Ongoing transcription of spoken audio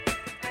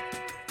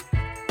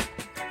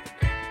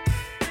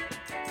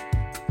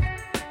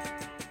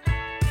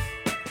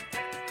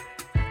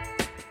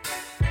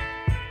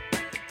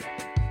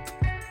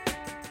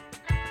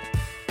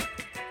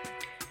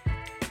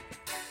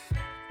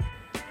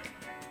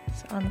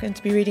I'm going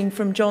to be reading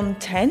from John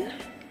 10,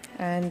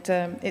 and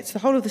it's the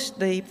whole of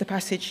the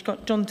passage,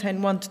 John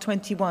 10, 1 to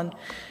 21,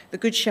 the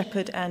Good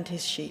Shepherd and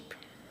his sheep.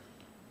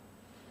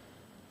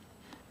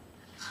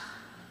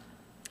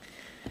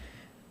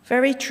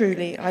 Very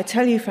truly, I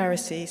tell you,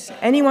 Pharisees,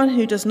 anyone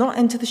who does not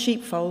enter the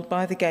sheepfold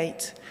by the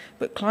gate,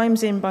 but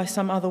climbs in by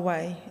some other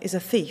way, is a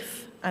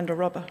thief and a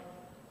robber.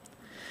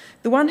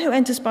 The one who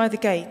enters by the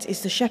gate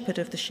is the shepherd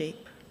of the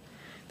sheep.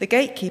 The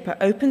gatekeeper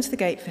opens the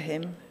gate for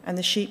him, and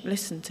the sheep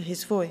listen to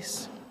his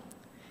voice.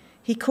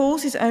 He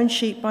calls his own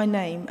sheep by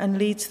name and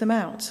leads them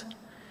out.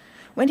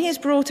 When he has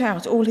brought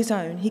out all his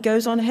own, he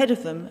goes on ahead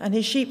of them, and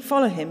his sheep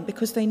follow him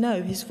because they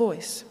know his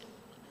voice.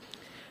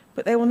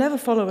 But they will never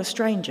follow a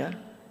stranger.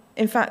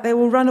 In fact, they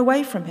will run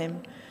away from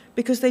him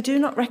because they do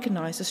not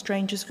recognize a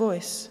stranger's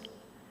voice.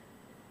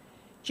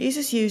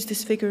 Jesus used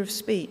this figure of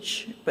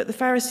speech, but the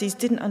Pharisees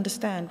didn't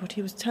understand what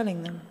he was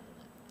telling them.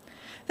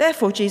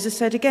 Therefore, Jesus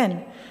said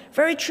again,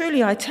 very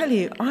truly, I tell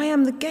you, I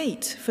am the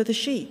gate for the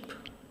sheep.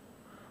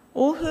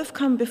 All who have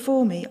come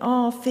before me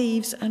are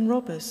thieves and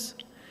robbers,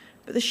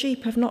 but the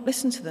sheep have not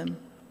listened to them.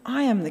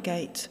 I am the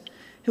gate.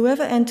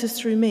 Whoever enters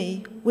through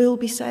me will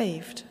be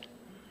saved.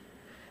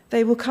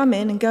 They will come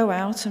in and go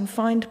out and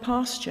find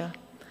pasture.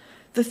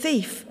 The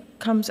thief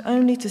comes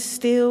only to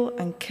steal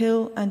and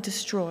kill and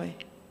destroy.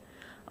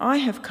 I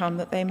have come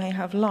that they may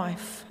have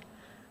life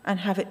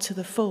and have it to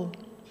the full.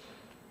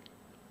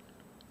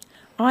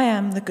 I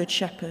am the good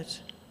shepherd.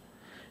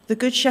 The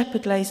good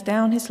shepherd lays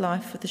down his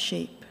life for the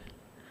sheep.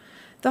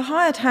 The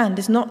hired hand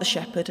is not the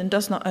shepherd and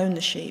does not own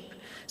the sheep.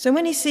 So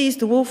when he sees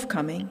the wolf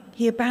coming,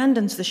 he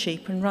abandons the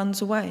sheep and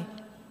runs away.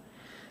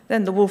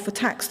 Then the wolf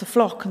attacks the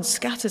flock and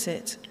scatters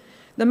it.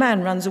 The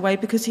man runs away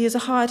because he is a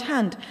hired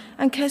hand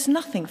and cares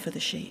nothing for the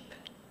sheep.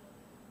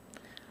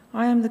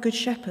 I am the good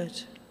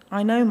shepherd.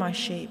 I know my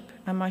sheep,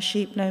 and my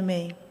sheep know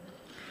me.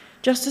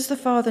 Just as the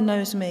Father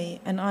knows me,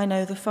 and I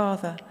know the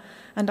Father,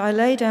 and I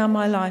lay down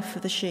my life for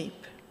the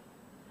sheep.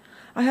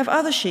 I have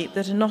other sheep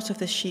that are not of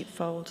this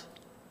sheepfold.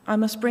 I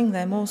must bring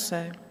them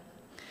also.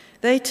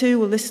 They too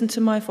will listen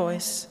to my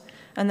voice,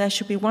 and there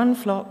shall be one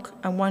flock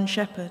and one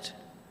shepherd.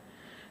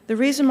 The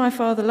reason my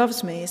Father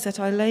loves me is that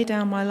I lay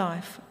down my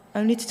life,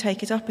 only to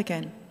take it up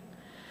again.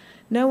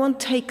 No one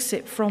takes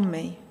it from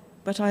me,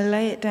 but I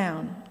lay it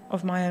down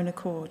of my own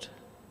accord.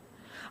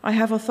 I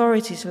have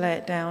authority to lay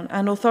it down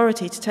and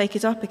authority to take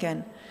it up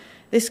again.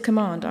 This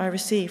command I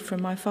received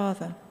from my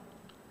Father.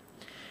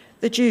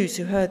 The Jews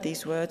who heard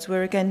these words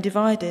were again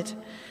divided.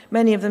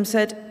 Many of them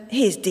said,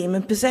 he is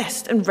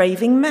demon-possessed and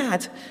raving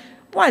mad.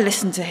 Why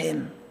listen to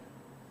him?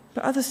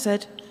 But others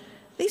said,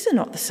 these are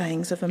not the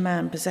sayings of a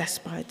man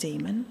possessed by a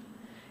demon.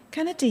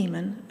 Can a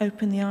demon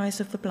open the eyes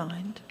of the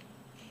blind?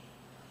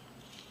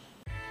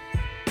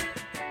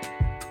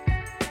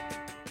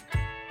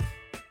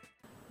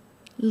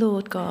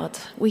 Lord God,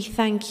 we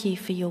thank you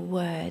for your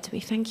word. We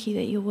thank you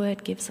that your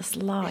word gives us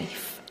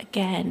life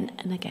again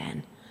and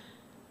again.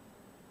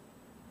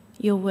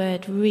 Your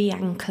word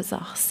re-anchors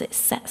us. It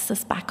sets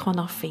us back on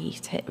our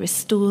feet. It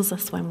restores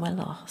us when we're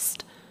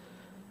lost.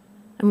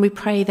 And we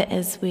pray that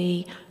as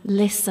we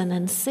listen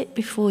and sit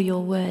before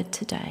your word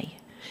today,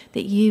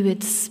 that you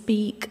would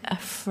speak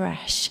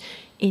afresh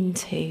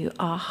into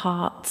our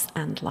hearts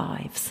and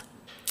lives.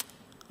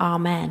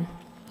 Amen.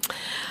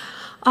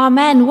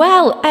 Amen.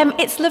 Well,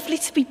 it's lovely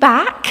to be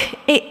back.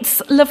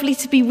 It's lovely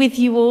to be with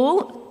you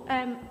all.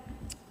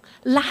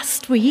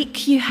 Last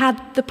week, you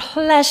had the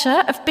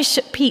pleasure of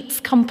Bishop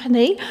Pete's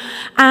company,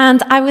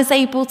 and I was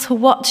able to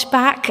watch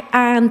back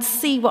and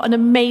see what an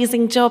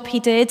amazing job he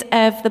did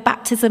of the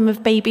baptism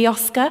of baby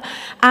Oscar,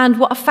 and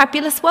what a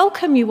fabulous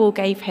welcome you all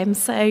gave him.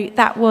 So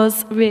that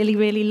was really,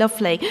 really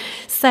lovely.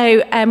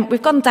 So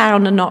we've gone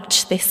down a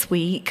notch this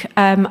week.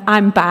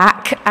 I'm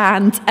back,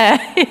 and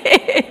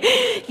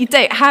you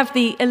don't have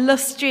the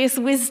illustrious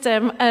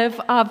wisdom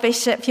of our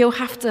bishop. You'll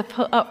have to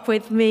put up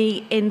with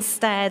me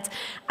instead,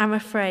 I'm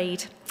afraid.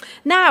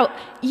 Now,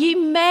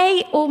 you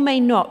may or may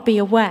not be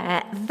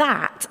aware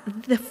that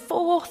the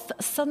fourth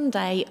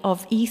Sunday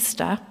of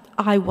Easter,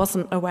 I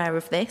wasn't aware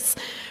of this,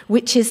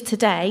 which is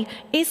today,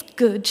 is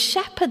Good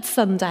Shepherd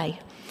Sunday.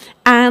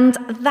 And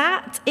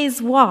that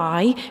is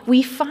why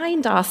we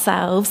find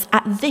ourselves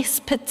at this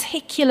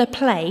particular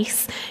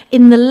place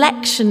in the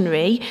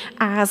lectionary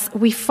as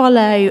we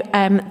follow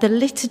the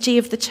liturgy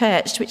of the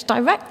church, which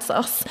directs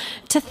us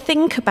to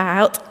think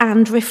about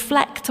and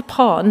reflect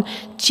upon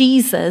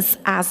Jesus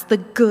as the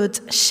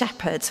Good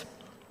Shepherd.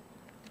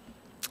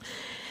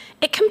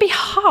 It can be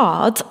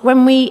hard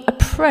when we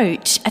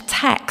approach a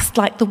text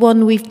like the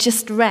one we've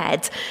just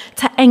read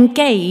to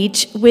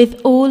engage with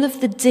all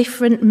of the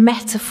different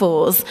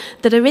metaphors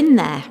that are in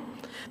there.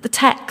 The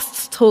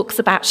text talks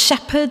about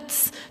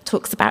shepherds,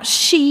 talks about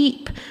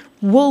sheep,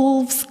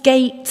 wolves,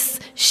 gates,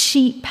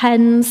 sheep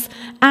pens,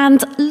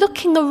 and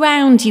looking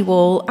around you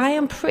all, I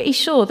am pretty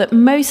sure that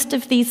most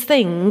of these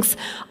things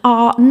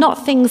are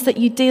not things that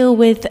you deal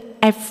with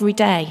every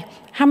day.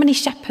 How many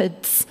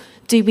shepherds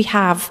do we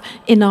have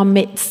in our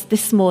midst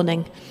this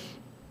morning?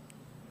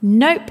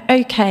 Nope,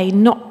 okay,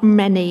 not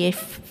many.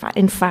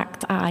 In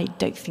fact, I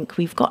don't think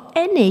we've got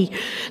any.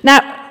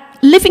 Now,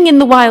 living in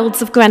the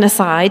wilds of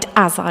Grenoside,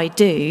 as I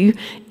do,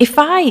 if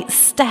I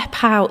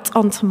step out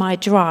onto my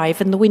drive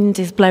and the wind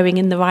is blowing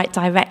in the right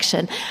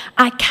direction,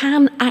 I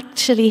can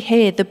actually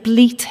hear the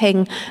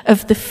bleating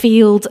of the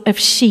field of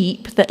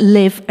sheep that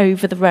live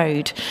over the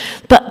road.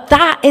 But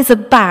that is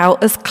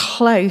about as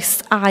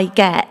close I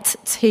get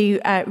to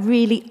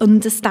really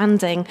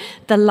understanding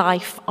the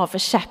life of a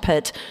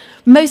shepherd.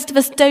 Most of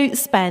us don't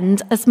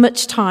spend as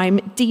much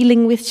time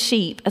dealing with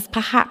sheep as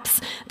perhaps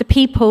the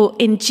people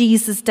in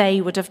Jesus' day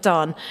would have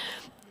done.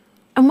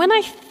 And when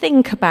I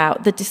think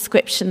about the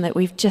description that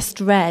we've just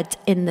read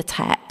in the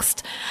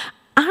text,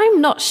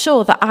 I'm not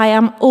sure that I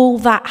am all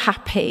that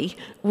happy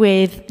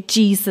with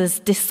Jesus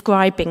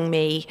describing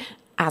me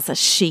as a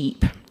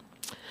sheep.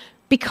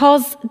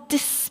 Because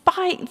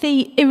despite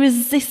the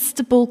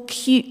irresistible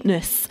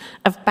cuteness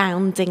of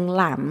bounding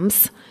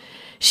lambs,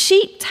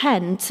 sheep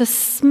tend to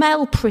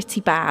smell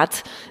pretty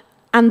bad,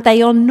 and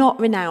they are not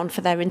renowned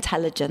for their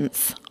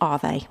intelligence, are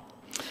they?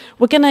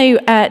 We're going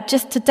to,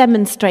 just to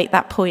demonstrate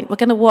that point, we're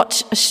going to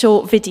watch a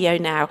short video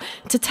now.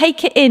 To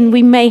take it in,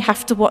 we may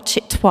have to watch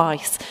it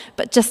twice,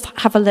 but just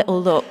have a little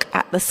look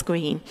at the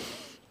screen.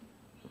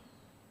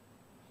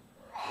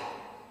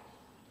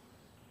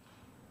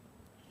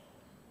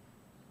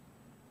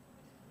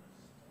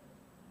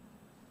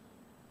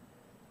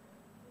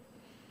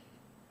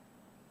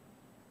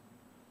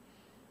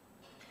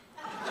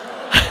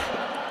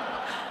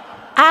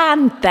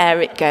 And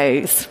there it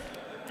goes.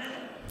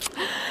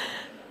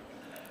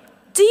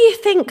 Do you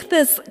think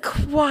there's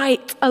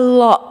quite a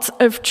lot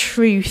of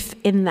truth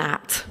in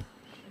that?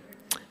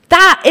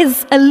 That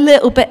is a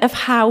little bit of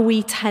how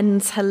we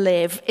tend to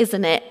live,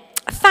 isn't it?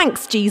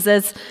 Thanks,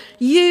 Jesus.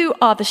 You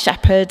are the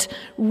shepherd.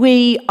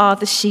 We are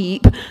the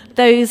sheep,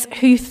 those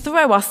who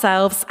throw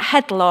ourselves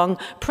headlong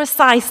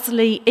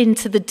precisely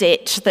into the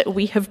ditch that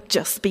we have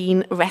just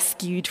been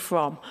rescued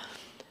from.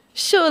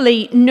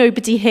 Surely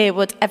nobody here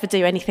would ever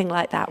do anything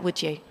like that,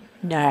 would you?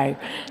 No,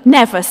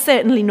 never,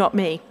 certainly not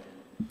me.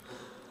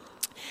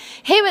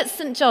 Here at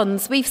St.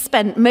 John's, we've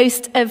spent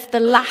most of the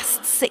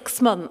last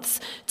 6 months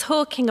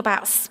talking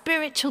about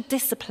spiritual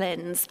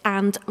disciplines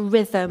and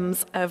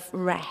rhythms of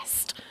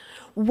rest.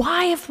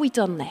 Why have we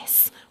done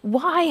this?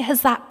 Why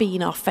has that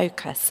been our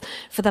focus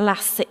for the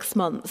last 6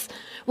 months?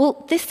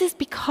 Well, this is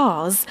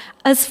because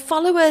as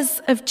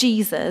followers of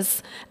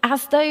Jesus,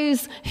 as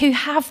those who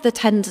have the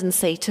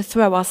tendency to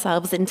throw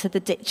ourselves into the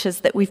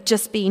ditches that we've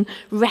just been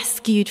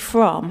rescued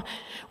from,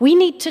 we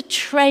need to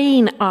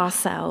train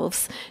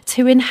ourselves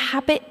to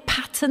inhabit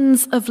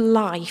patterns of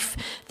life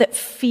that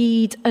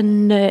feed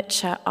and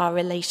nurture our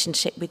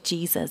relationship with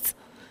Jesus.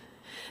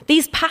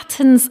 These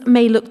patterns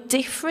may look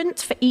different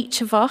for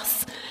each of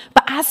us,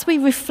 but as we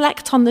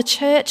reflect on the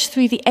church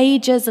through the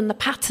ages and the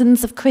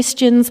patterns of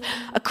Christians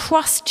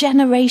across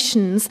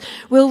generations,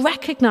 we'll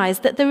recognise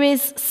that there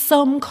is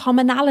some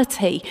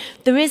commonality.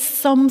 There is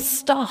some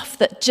stuff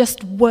that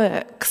just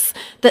works,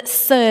 that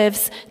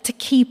serves to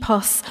keep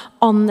us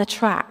on the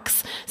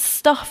tracks.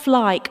 Stuff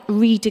like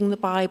reading the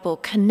Bible,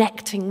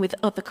 connecting with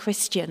other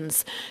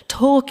Christians,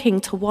 talking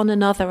to one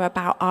another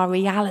about our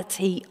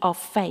reality of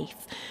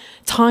faith.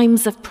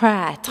 Times of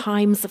prayer,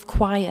 times of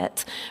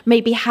quiet,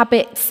 maybe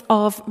habits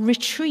of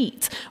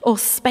retreat or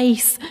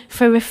space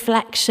for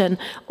reflection.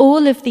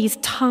 All of these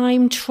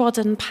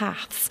time-trodden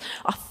paths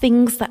are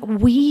things that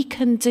we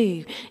can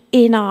do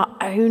in our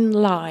own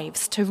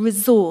lives to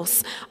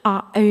resource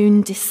our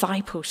own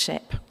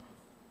discipleship.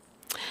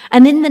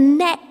 And in the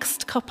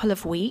next couple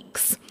of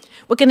weeks,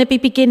 we're going to be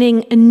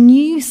beginning a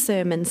new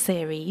sermon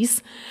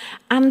series,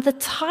 and the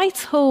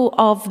title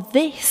of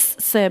this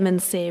sermon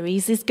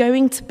series is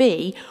going to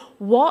be,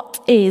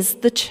 "What is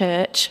the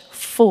church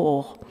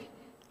for?"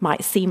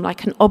 Might seem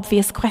like an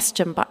obvious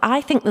question, but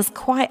I think there's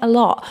quite a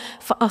lot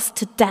for us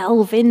to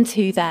delve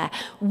into there.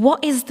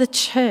 What is the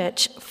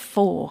church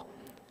for?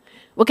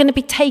 We're going to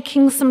be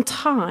taking some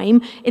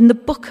time in the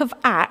book of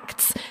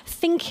Acts,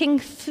 thinking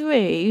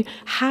through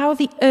how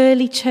the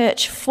early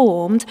church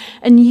formed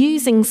and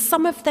using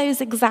some of those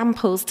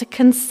examples to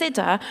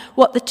consider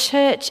what the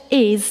church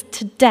is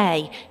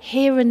today,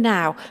 here and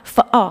now,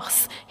 for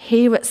us,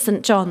 here at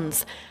St.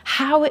 John's,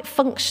 how it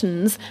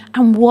functions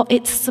and what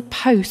it's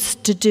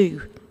supposed to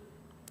do.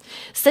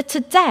 So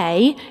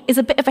today is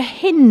a bit of a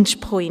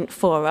hinge point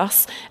for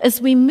us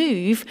as we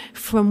move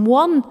from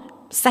one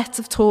set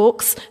of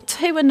talks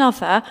to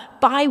another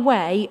by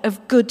way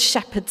of Good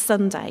Shepherd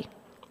Sunday.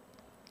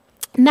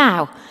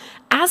 Now,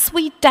 as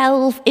we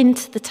delve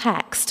into the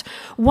text,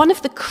 one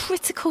of the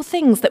critical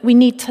things that we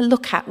need to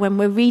look at when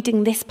we're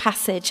reading this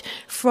passage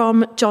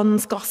from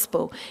John's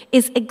Gospel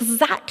is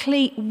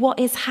exactly what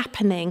is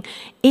happening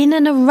in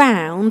and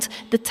around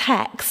the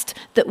text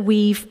that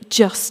we've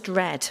just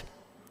read.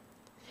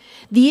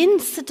 The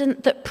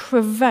incident that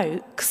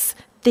provokes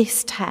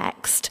this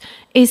text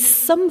is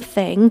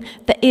something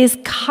that is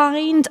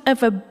kind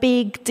of a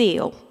big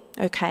deal.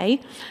 okay?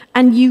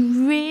 And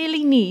you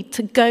really need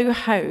to go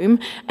home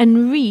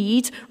and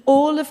read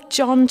all of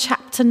John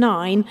chapter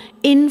 9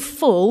 in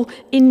full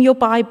in your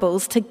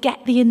Bibles to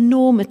get the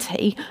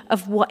enormity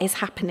of what is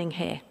happening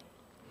here.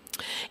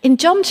 In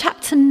John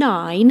chapter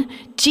 9,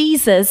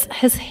 Jesus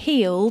has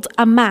healed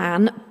a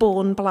man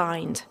born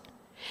blind.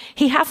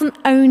 He hasn't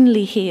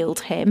only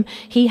healed him,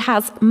 he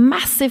has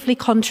massively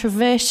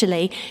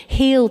controversially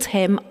healed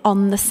him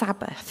on the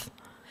Sabbath.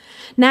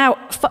 Now,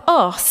 for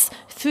us,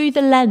 through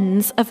the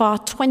lens of our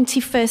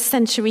 21st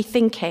century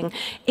thinking,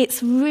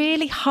 it's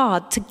really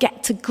hard to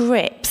get to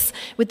grips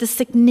with the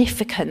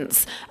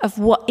significance of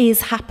what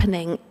is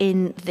happening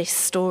in this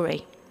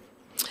story.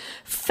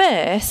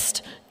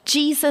 First,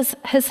 Jesus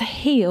has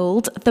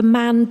healed the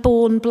man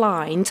born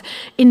blind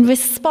in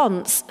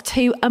response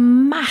to a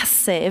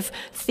massive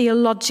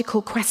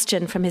theological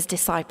question from his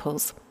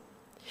disciples.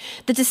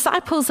 The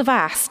disciples have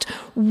asked,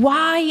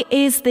 why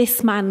is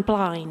this man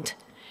blind?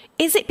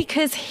 Is it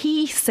because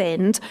he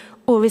sinned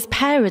or his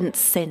parents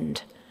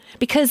sinned?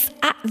 Because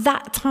at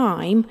that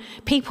time,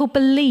 people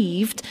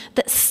believed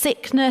that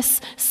sickness,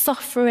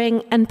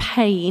 suffering, and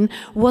pain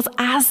was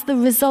as the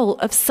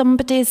result of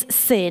somebody's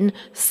sin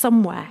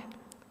somewhere.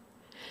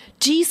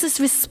 Jesus'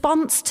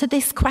 response to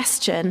this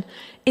question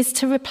is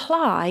to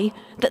reply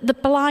that the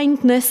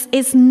blindness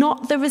is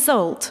not the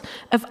result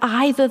of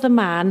either the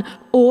man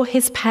or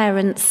his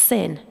parents'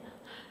 sin.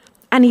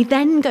 And he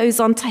then goes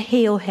on to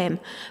heal him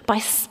by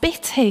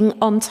spitting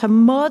onto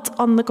mud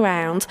on the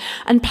ground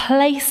and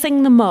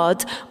placing the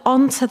mud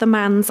onto the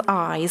man's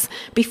eyes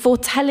before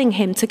telling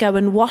him to go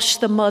and wash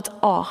the mud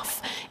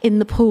off in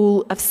the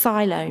pool of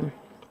Siloam.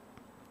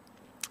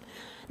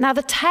 Now,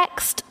 the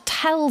text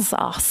tells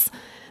us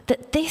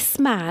that this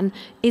man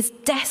is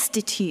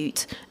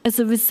destitute as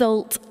a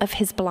result of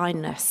his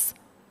blindness.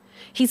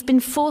 He's been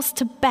forced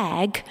to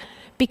beg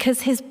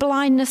because his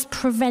blindness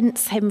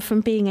prevents him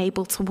from being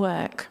able to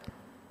work.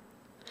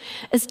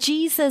 As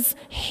Jesus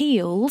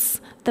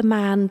heals the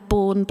man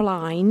born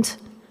blind,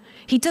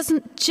 he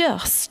doesn't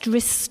just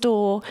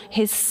restore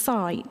his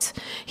sight,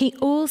 he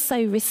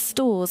also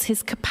restores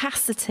his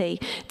capacity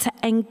to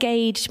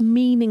engage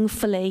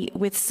meaningfully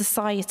with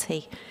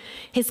society,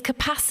 his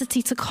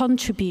capacity to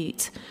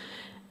contribute,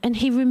 and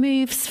he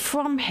removes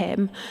from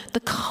him the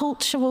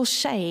cultural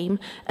shame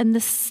and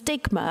the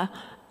stigma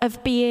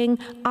of being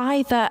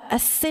either a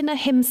sinner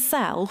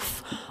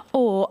himself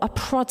or a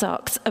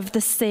product of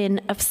the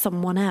sin of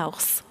someone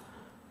else.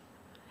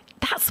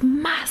 That's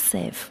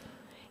massive.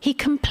 He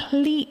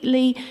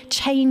completely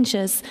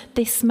changes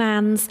this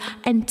man's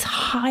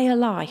entire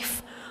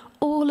life,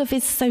 all of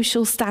his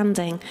social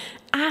standing,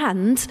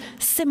 and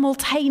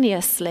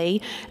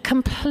simultaneously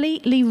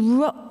completely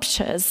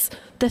ruptures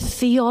the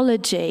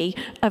theology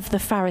of the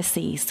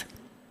Pharisees.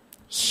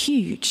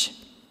 Huge.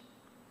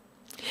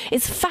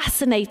 It's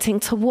fascinating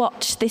to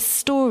watch this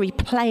story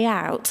play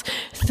out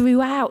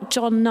throughout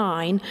John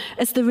 9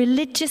 as the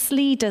religious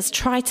leaders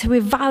try to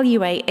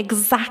evaluate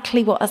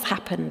exactly what has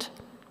happened.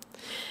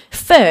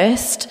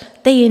 First,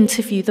 they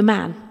interview the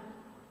man.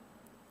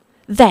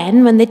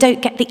 Then, when they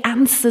don't get the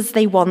answers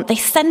they want, they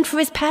send for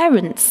his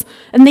parents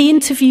and they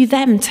interview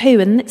them too.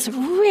 And it's a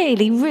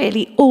really,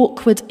 really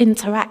awkward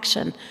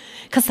interaction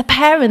because the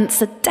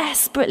parents are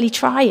desperately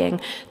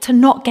trying to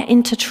not get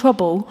into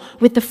trouble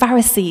with the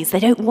Pharisees. They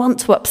don't want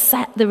to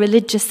upset the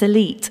religious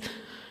elite.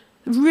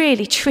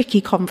 Really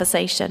tricky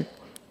conversation.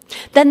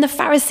 Then the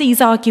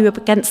Pharisees argue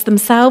against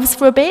themselves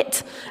for a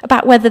bit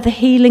about whether the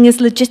healing is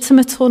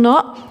legitimate or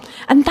not.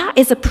 And that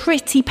is a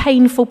pretty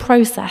painful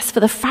process for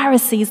the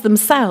Pharisees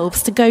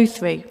themselves to go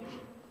through.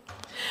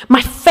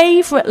 My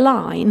favourite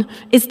line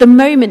is the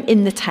moment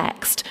in the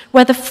text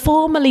where the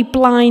formerly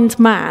blind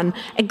man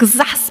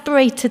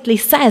exasperatedly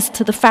says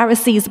to the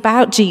Pharisees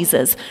about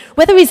Jesus,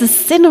 whether he's a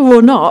sinner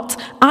or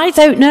not, I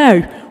don't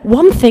know.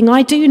 One thing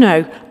I do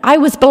know, I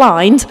was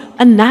blind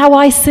and now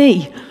I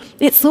see.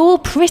 It's all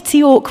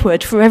pretty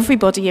awkward for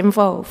everybody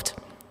involved.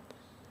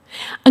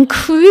 And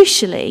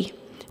crucially,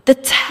 the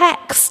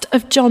text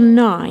of John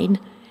 9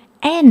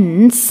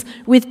 ends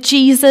with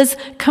Jesus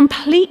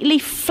completely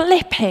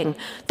flipping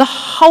the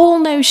whole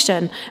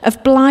notion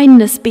of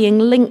blindness being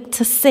linked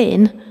to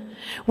sin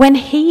when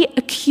he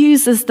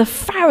accuses the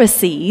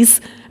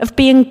Pharisees of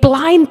being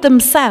blind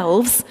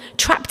themselves,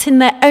 trapped in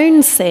their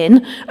own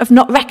sin of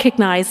not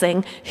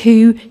recognizing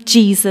who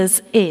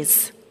Jesus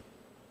is.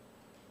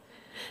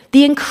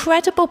 The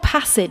incredible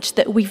passage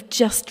that we've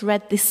just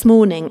read this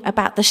morning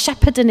about the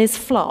shepherd and his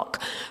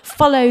flock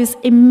follows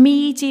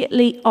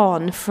immediately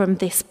on from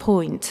this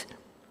point.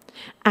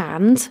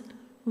 And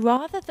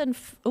rather than...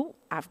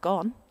 I've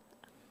gone.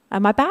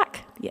 Am I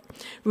back? Yeah.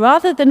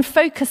 Rather than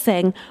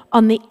focusing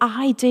on the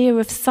idea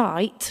of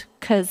sight,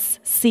 because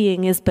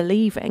seeing is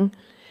believing,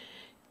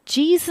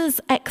 Jesus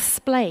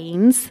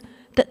explains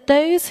that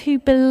those who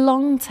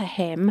belong to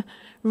him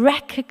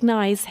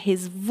recognize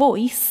his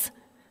voice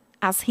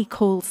as he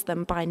calls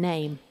them by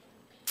name.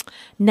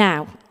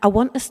 Now, I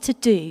want us to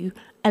do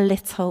a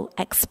little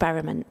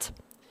experiment.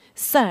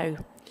 So,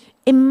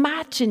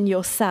 Imagine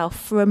yourself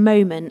for a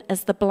moment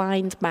as the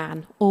blind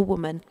man or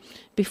woman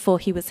before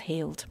he was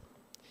healed.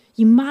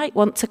 You might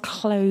want to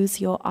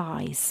close your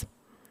eyes.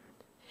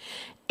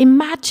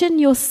 Imagine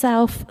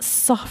yourself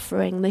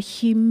suffering the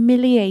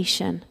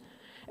humiliation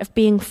of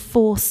being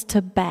forced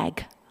to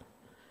beg,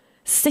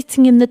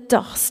 sitting in the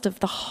dust of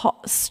the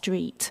hot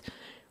street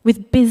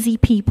with busy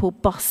people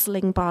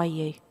bustling by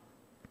you.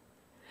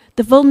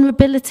 The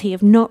vulnerability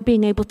of not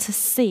being able to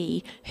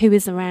see who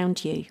is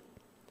around you.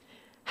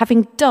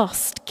 Having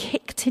dust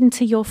kicked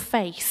into your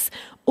face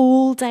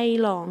all day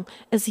long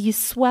as you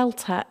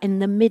swelter in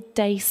the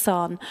midday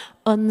sun,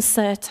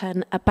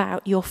 uncertain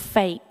about your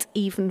fate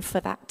even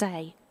for that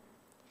day.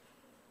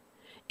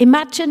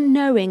 Imagine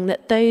knowing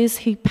that those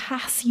who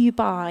pass you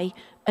by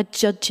are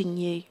judging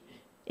you.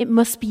 It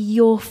must be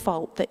your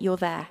fault that you're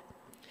there.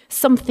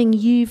 Something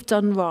you've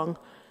done wrong,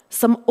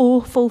 some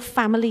awful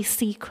family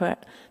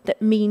secret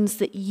that means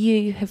that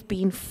you have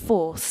been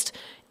forced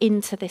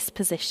into this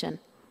position.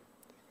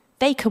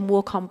 They can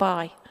walk on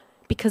by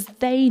because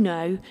they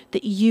know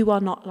that you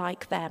are not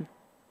like them.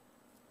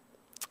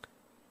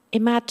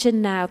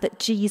 Imagine now that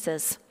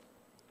Jesus,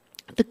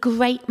 the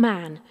great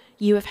man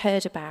you have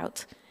heard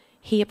about,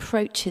 he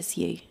approaches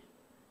you.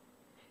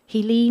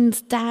 He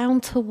leans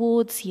down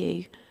towards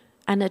you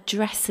and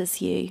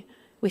addresses you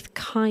with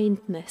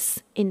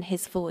kindness in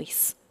his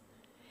voice.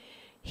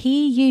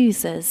 He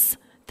uses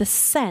the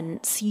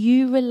sense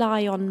you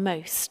rely on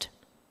most,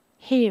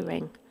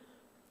 hearing,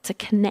 to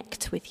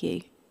connect with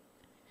you.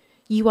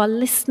 You are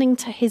listening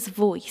to his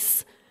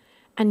voice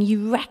and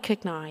you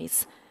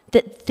recognize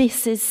that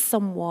this is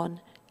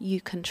someone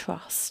you can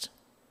trust.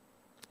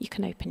 You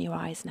can open your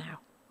eyes now.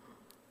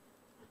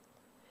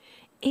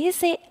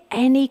 Is it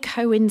any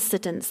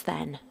coincidence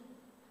then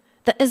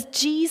that as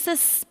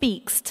Jesus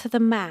speaks to the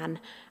man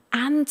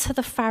and to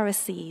the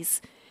Pharisees,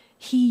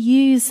 he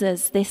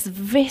uses this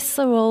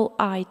visceral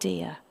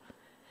idea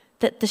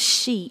that the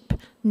sheep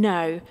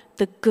know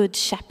the good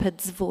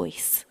shepherd's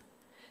voice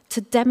to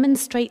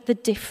demonstrate the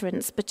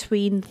difference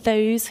between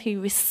those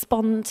who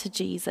respond to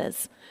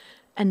Jesus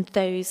and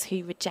those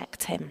who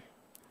reject him?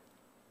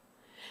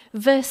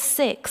 Verse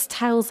 6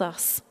 tells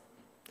us,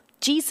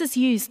 Jesus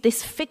used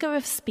this figure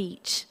of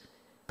speech,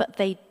 but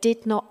they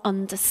did not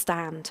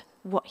understand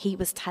what he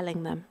was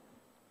telling them.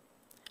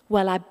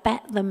 Well, I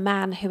bet the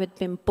man who had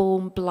been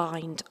born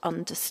blind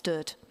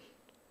understood.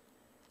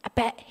 I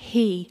bet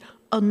he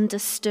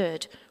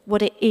understood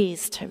what it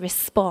is to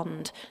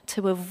respond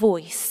to a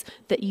voice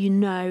that you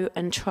know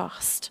and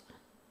trust.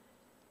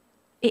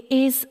 It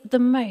is the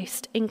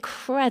most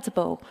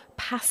incredible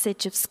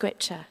passage of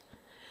Scripture.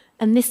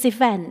 And this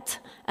event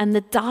and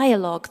the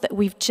dialogue that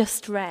we've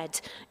just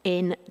read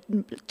in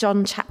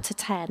John chapter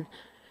 10,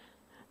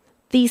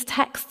 these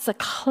texts are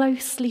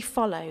closely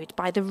followed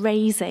by the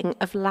raising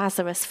of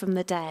Lazarus from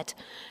the dead.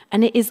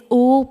 And it is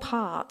all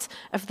part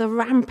of the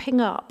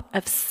ramping up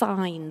of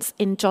signs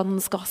in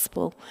John's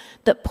Gospel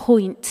that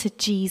point to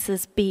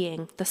Jesus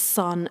being the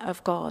Son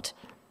of God.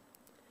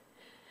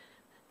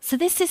 So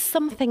this is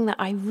something that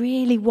I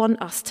really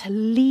want us to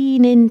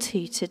lean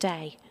into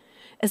today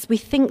as we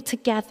think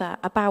together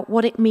about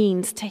what it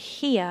means to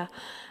hear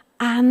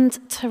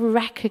and to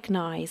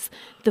recognize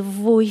the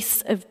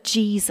voice of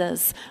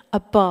Jesus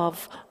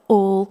above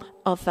all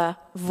other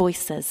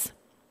voices.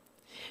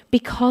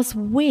 Because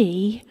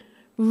we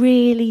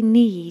really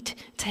need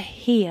to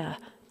hear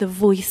the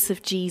voice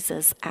of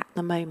Jesus at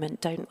the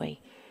moment, don't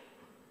we?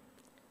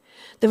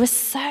 There are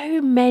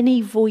so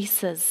many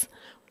voices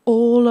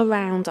all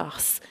around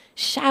us,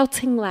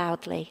 shouting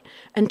loudly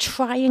and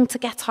trying to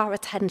get our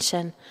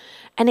attention.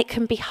 And it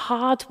can be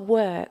hard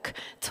work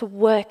to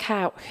work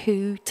out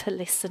who to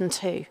listen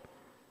to.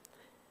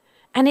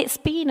 And it's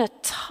been a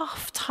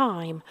tough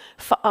time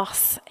for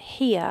us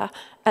here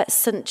at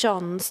St.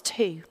 John's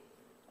too.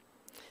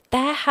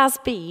 There has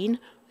been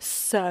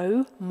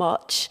so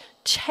much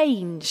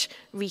change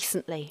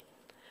recently.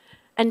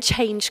 And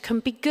change can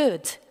be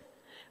good,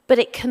 but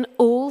it can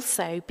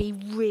also be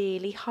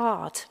really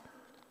hard.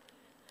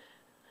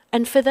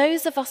 And for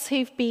those of us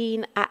who've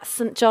been at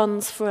St.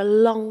 John's for a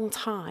long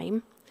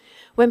time,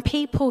 when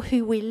people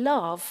who we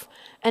love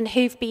and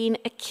who've been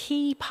a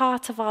key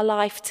part of our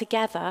life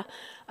together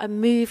are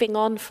moving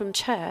on from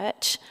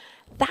church,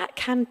 that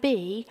can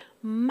be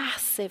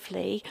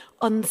massively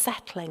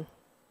unsettling.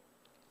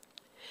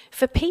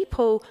 For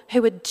people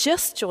who are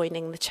just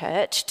joining the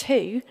church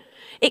too,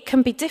 it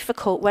can be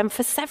difficult when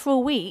for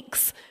several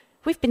weeks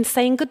we've been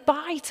saying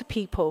goodbye to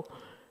people.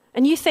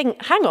 And you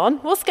think, hang on,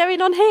 what's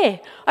going on here?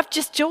 I've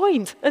just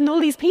joined and all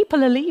these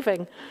people are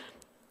leaving.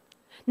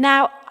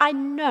 Now, I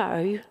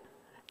know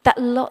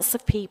that lots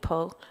of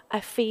people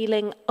are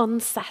feeling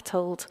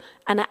unsettled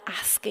and are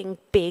asking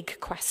big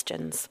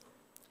questions.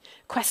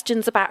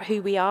 Questions about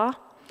who we are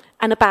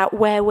and about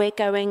where we're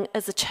going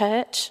as a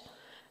church.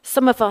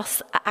 Some of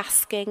us are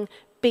asking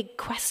big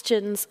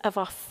questions of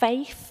our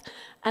faith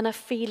and are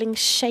feeling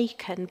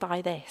shaken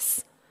by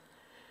this.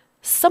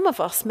 Some of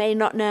us may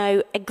not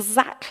know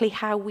exactly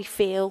how we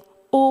feel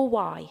or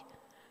why,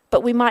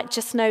 but we might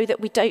just know that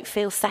we don't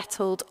feel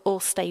settled or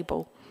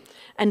stable.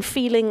 And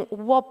feeling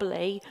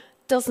wobbly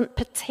doesn't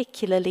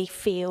particularly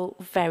feel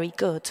very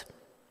good.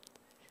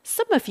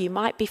 Some of you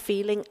might be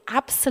feeling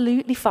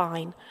absolutely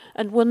fine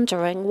and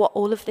wondering what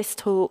all of this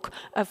talk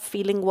of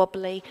feeling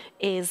wobbly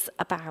is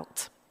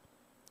about.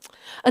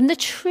 And the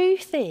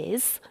truth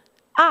is,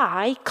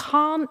 I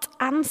can't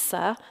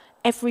answer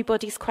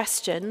everybody's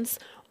questions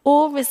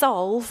or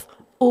resolve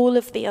all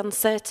of the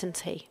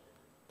uncertainty.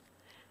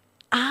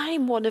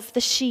 I'm one of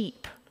the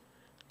sheep.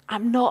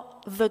 I'm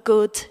not the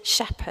good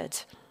shepherd.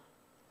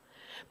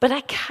 But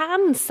I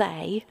can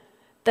say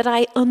that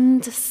I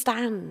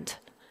understand.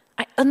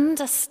 I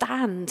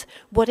understand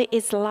what it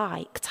is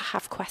like to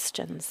have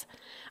questions.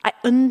 I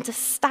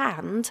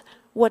understand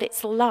what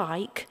it's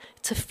like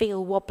to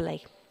feel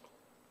wobbly.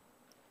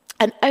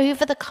 And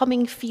over the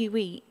coming few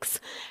weeks,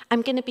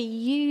 I'm going to be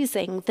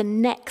using the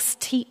next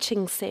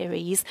teaching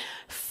series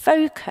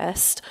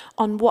focused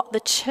on what the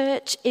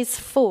church is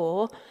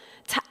for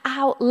to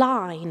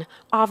outline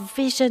our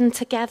vision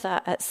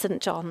together at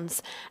St.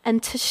 John's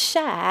and to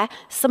share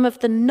some of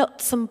the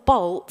nuts and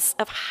bolts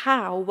of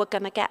how we're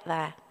going to get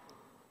there.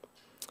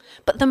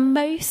 But the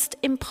most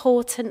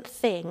important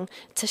thing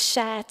to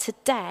share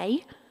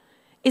today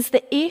is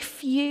that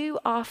if you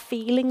are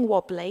feeling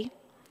wobbly,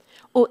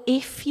 or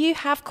if you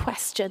have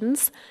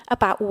questions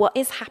about what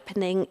is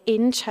happening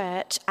in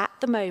church at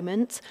the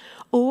moment,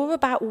 or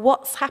about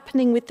what's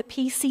happening with the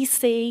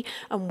PCC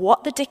and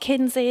what the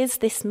Dickens is,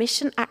 this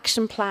mission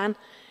action plan,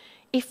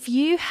 if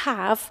you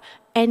have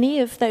any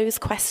of those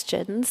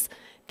questions,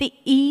 the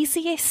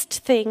easiest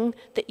thing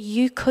that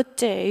you could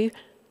do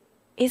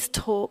is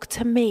talk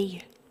to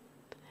me.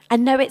 I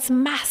know it's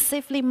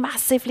massively,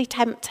 massively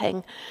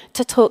tempting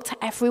to talk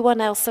to everyone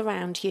else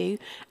around you,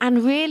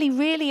 and really,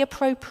 really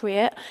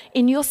appropriate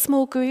in your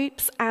small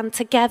groups and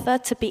together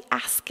to be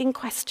asking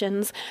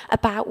questions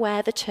about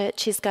where the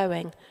church is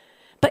going.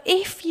 But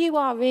if you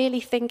are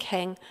really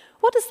thinking,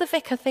 what does the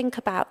vicar think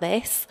about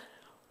this?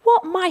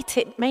 What might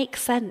it make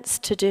sense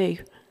to do?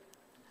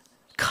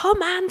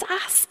 Come and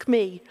ask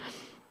me.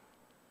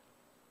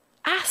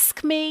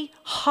 Ask me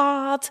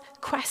hard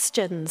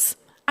questions.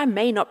 I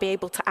may not be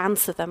able to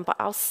answer them, but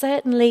I'll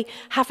certainly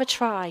have a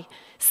try.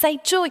 Say,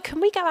 Joy,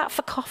 can we go out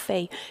for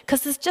coffee?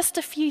 Because there's just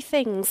a few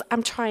things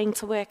I'm trying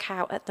to work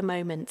out at the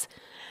moment.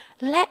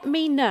 Let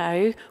me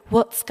know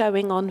what's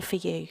going on for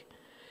you.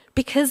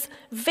 Because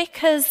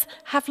vicars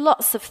have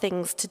lots of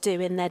things to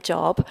do in their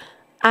job,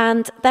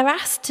 and they're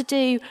asked to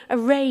do a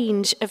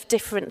range of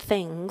different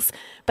things,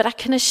 but I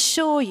can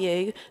assure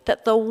you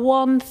that the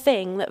one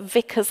thing that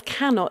vicars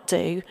cannot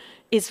do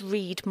is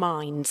read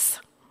minds.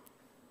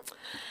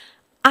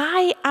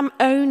 I am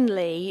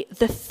only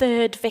the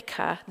third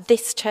vicar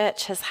this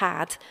church has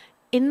had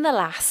in the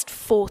last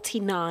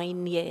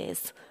 49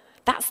 years.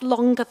 That's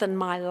longer than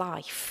my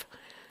life.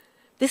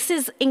 This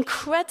is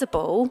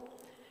incredible,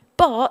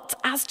 but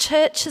as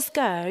churches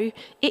go,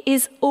 it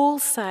is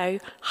also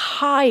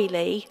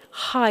highly,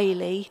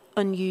 highly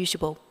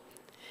unusual.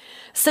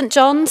 St.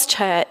 John's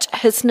Church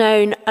has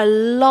known a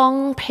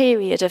long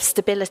period of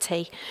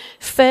stability.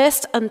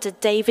 First under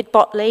David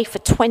Botley for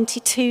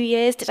 22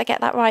 years. Did I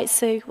get that right,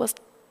 Sue? Was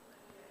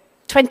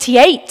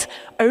 28.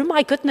 Oh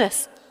my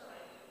goodness.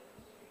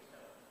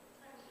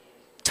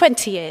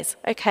 20 years.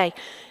 Okay.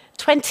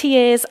 20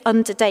 years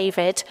under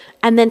David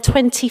and then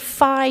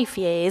 25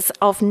 years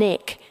of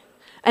Nick.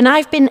 And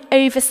I've been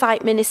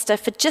oversight minister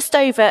for just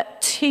over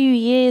 2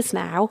 years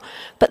now,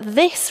 but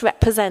this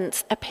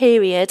represents a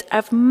period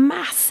of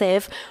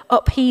massive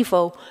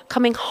upheaval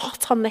coming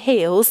hot on the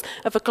heels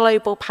of a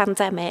global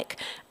pandemic.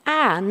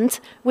 And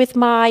with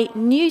my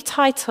new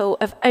title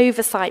of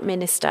Oversight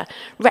Minister,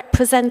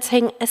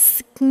 representing a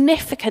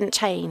significant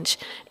change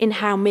in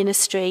how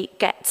ministry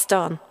gets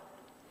done.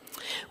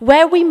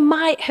 Where we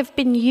might have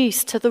been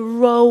used to the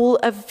role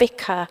of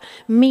vicar,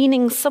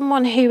 meaning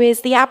someone who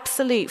is the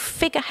absolute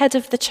figurehead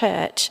of the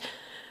church,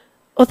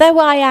 although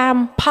I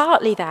am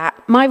partly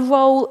that, my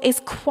role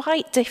is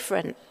quite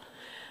different.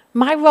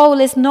 My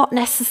role is not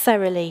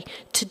necessarily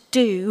to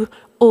do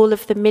all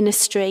of the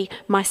ministry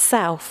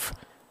myself.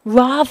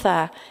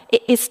 Rather,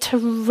 it is to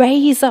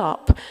raise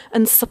up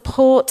and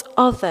support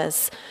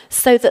others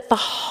so that the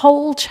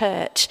whole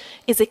church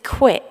is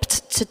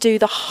equipped to do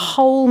the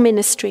whole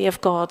ministry of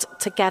God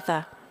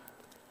together.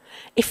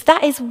 If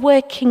that is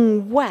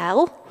working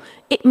well,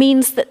 it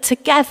means that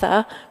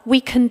together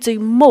we can do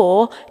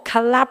more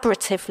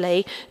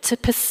collaboratively to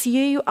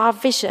pursue our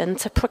vision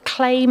to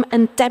proclaim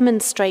and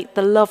demonstrate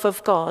the love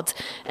of God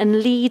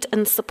and lead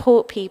and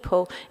support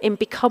people in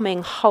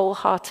becoming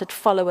wholehearted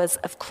followers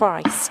of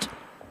Christ.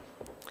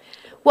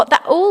 What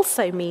that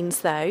also means,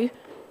 though,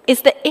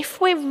 is that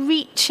if we're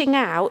reaching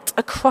out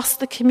across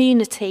the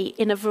community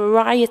in a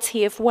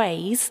variety of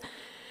ways,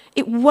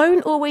 it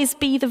won't always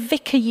be the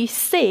vicar you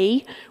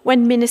see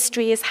when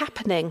ministry is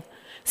happening.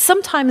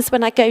 Sometimes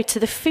when I go to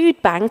the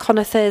food bank on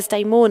a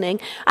Thursday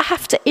morning, I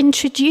have to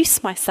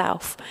introduce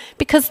myself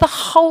because the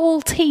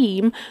whole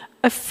team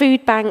of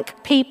food bank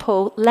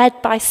people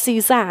led by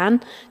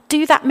Suzanne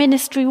do that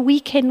ministry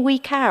week in,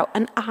 week out,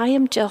 and I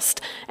am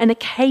just an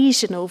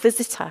occasional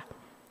visitor.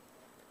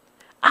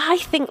 I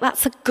think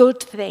that's a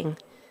good thing,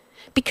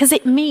 because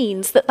it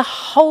means that the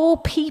whole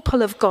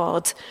people of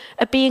God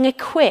are being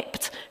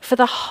equipped for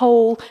the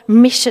whole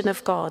mission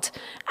of God,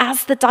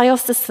 as the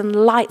Diocesan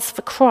Lights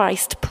for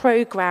Christ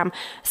programme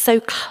so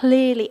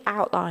clearly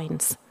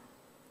outlines.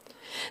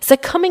 So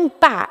coming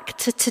back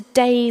to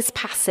today's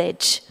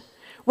passage,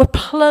 we're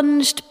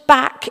plunged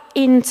back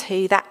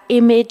into that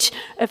image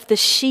of the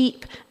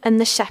sheep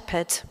and the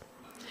shepherd.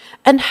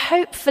 And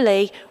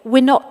hopefully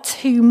we're not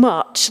too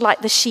much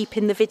like the sheep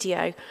in the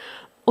video,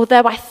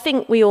 although I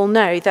think we all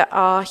know that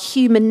our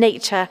human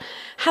nature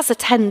has a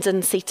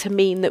tendency to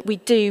mean that we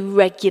do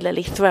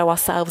regularly throw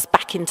ourselves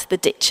back into the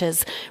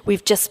ditches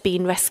we've just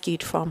been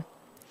rescued from.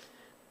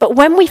 But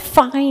when we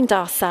find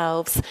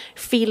ourselves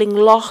feeling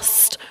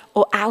lost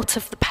or out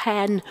of the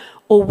pen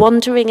or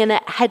wandering in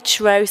a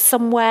hedgerow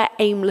somewhere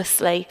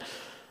aimlessly,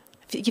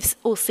 you've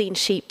all seen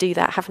sheep do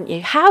that, haven't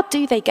you? How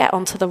do they get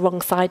onto the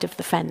wrong side of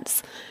the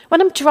fence? When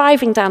I'm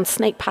driving down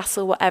Snake Pass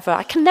or whatever,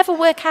 I can never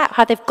work out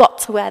how they've got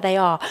to where they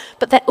are,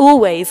 but they're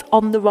always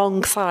on the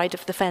wrong side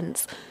of the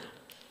fence.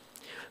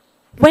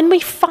 When we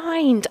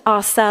find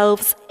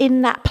ourselves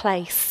in that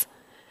place,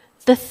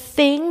 the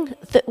thing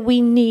that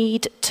we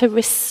need to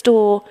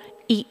restore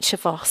each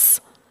of us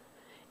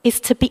is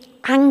to be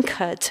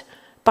anchored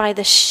by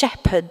the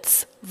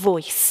shepherd's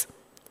voice.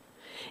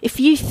 If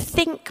you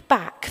think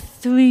back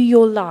through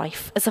your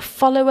life as a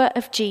follower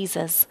of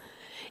Jesus,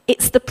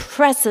 it's the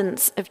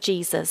presence of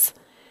Jesus,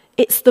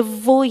 it's the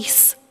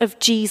voice of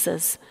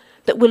Jesus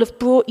that will have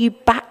brought you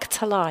back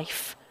to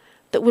life,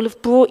 that will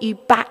have brought you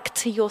back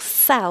to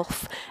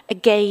yourself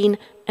again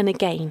and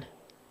again.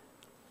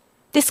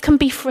 This can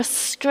be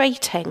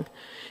frustrating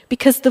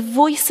because the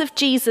voice of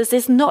Jesus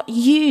is not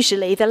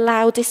usually the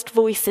loudest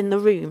voice in the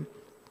room,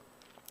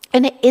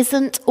 and it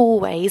isn't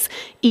always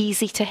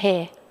easy to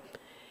hear.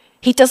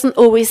 He doesn't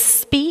always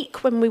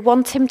speak when we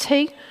want him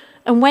to,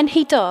 and when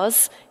he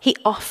does, he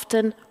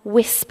often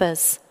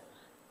whispers.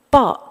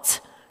 But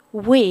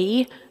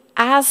we,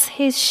 as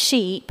his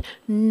sheep,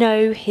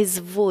 know his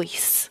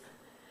voice.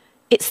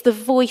 It's the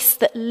voice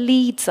that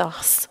leads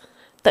us,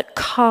 that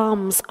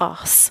calms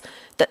us,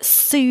 that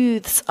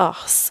soothes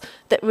us,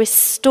 that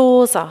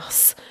restores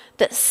us,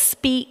 that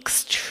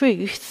speaks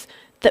truth,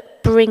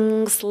 that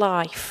brings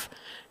life.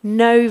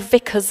 No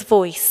vicar's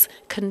voice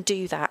can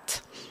do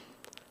that.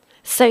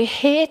 So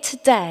here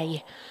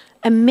today,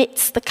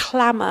 amidst the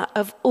clamour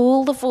of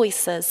all the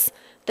voices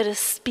that are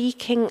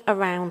speaking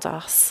around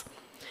us,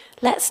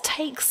 let's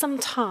take some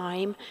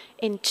time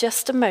in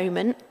just a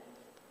moment,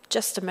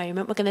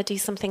 we're going to do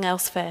something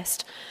else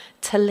first,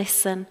 to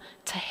listen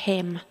to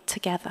him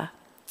together.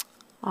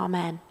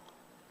 Amen.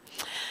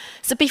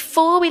 So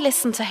before we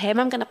listen to him,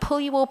 I'm going to pull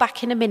you all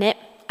back in a minute.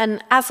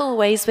 And as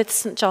always with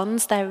St.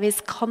 John's, there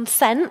is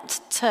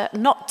consent to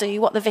not do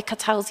what the vicar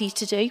tells you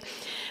to do.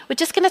 We're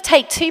just going to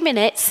take 2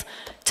 minutes,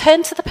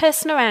 turn to the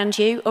person around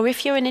you, or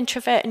if you're an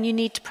introvert and you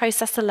need to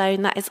process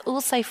alone, that is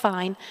also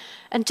fine.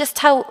 And just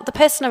tell the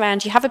person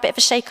around you, have a bit of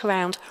a shake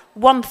around,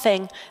 one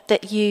thing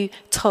that you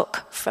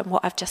took from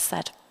what I've just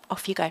said.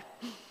 Off you go.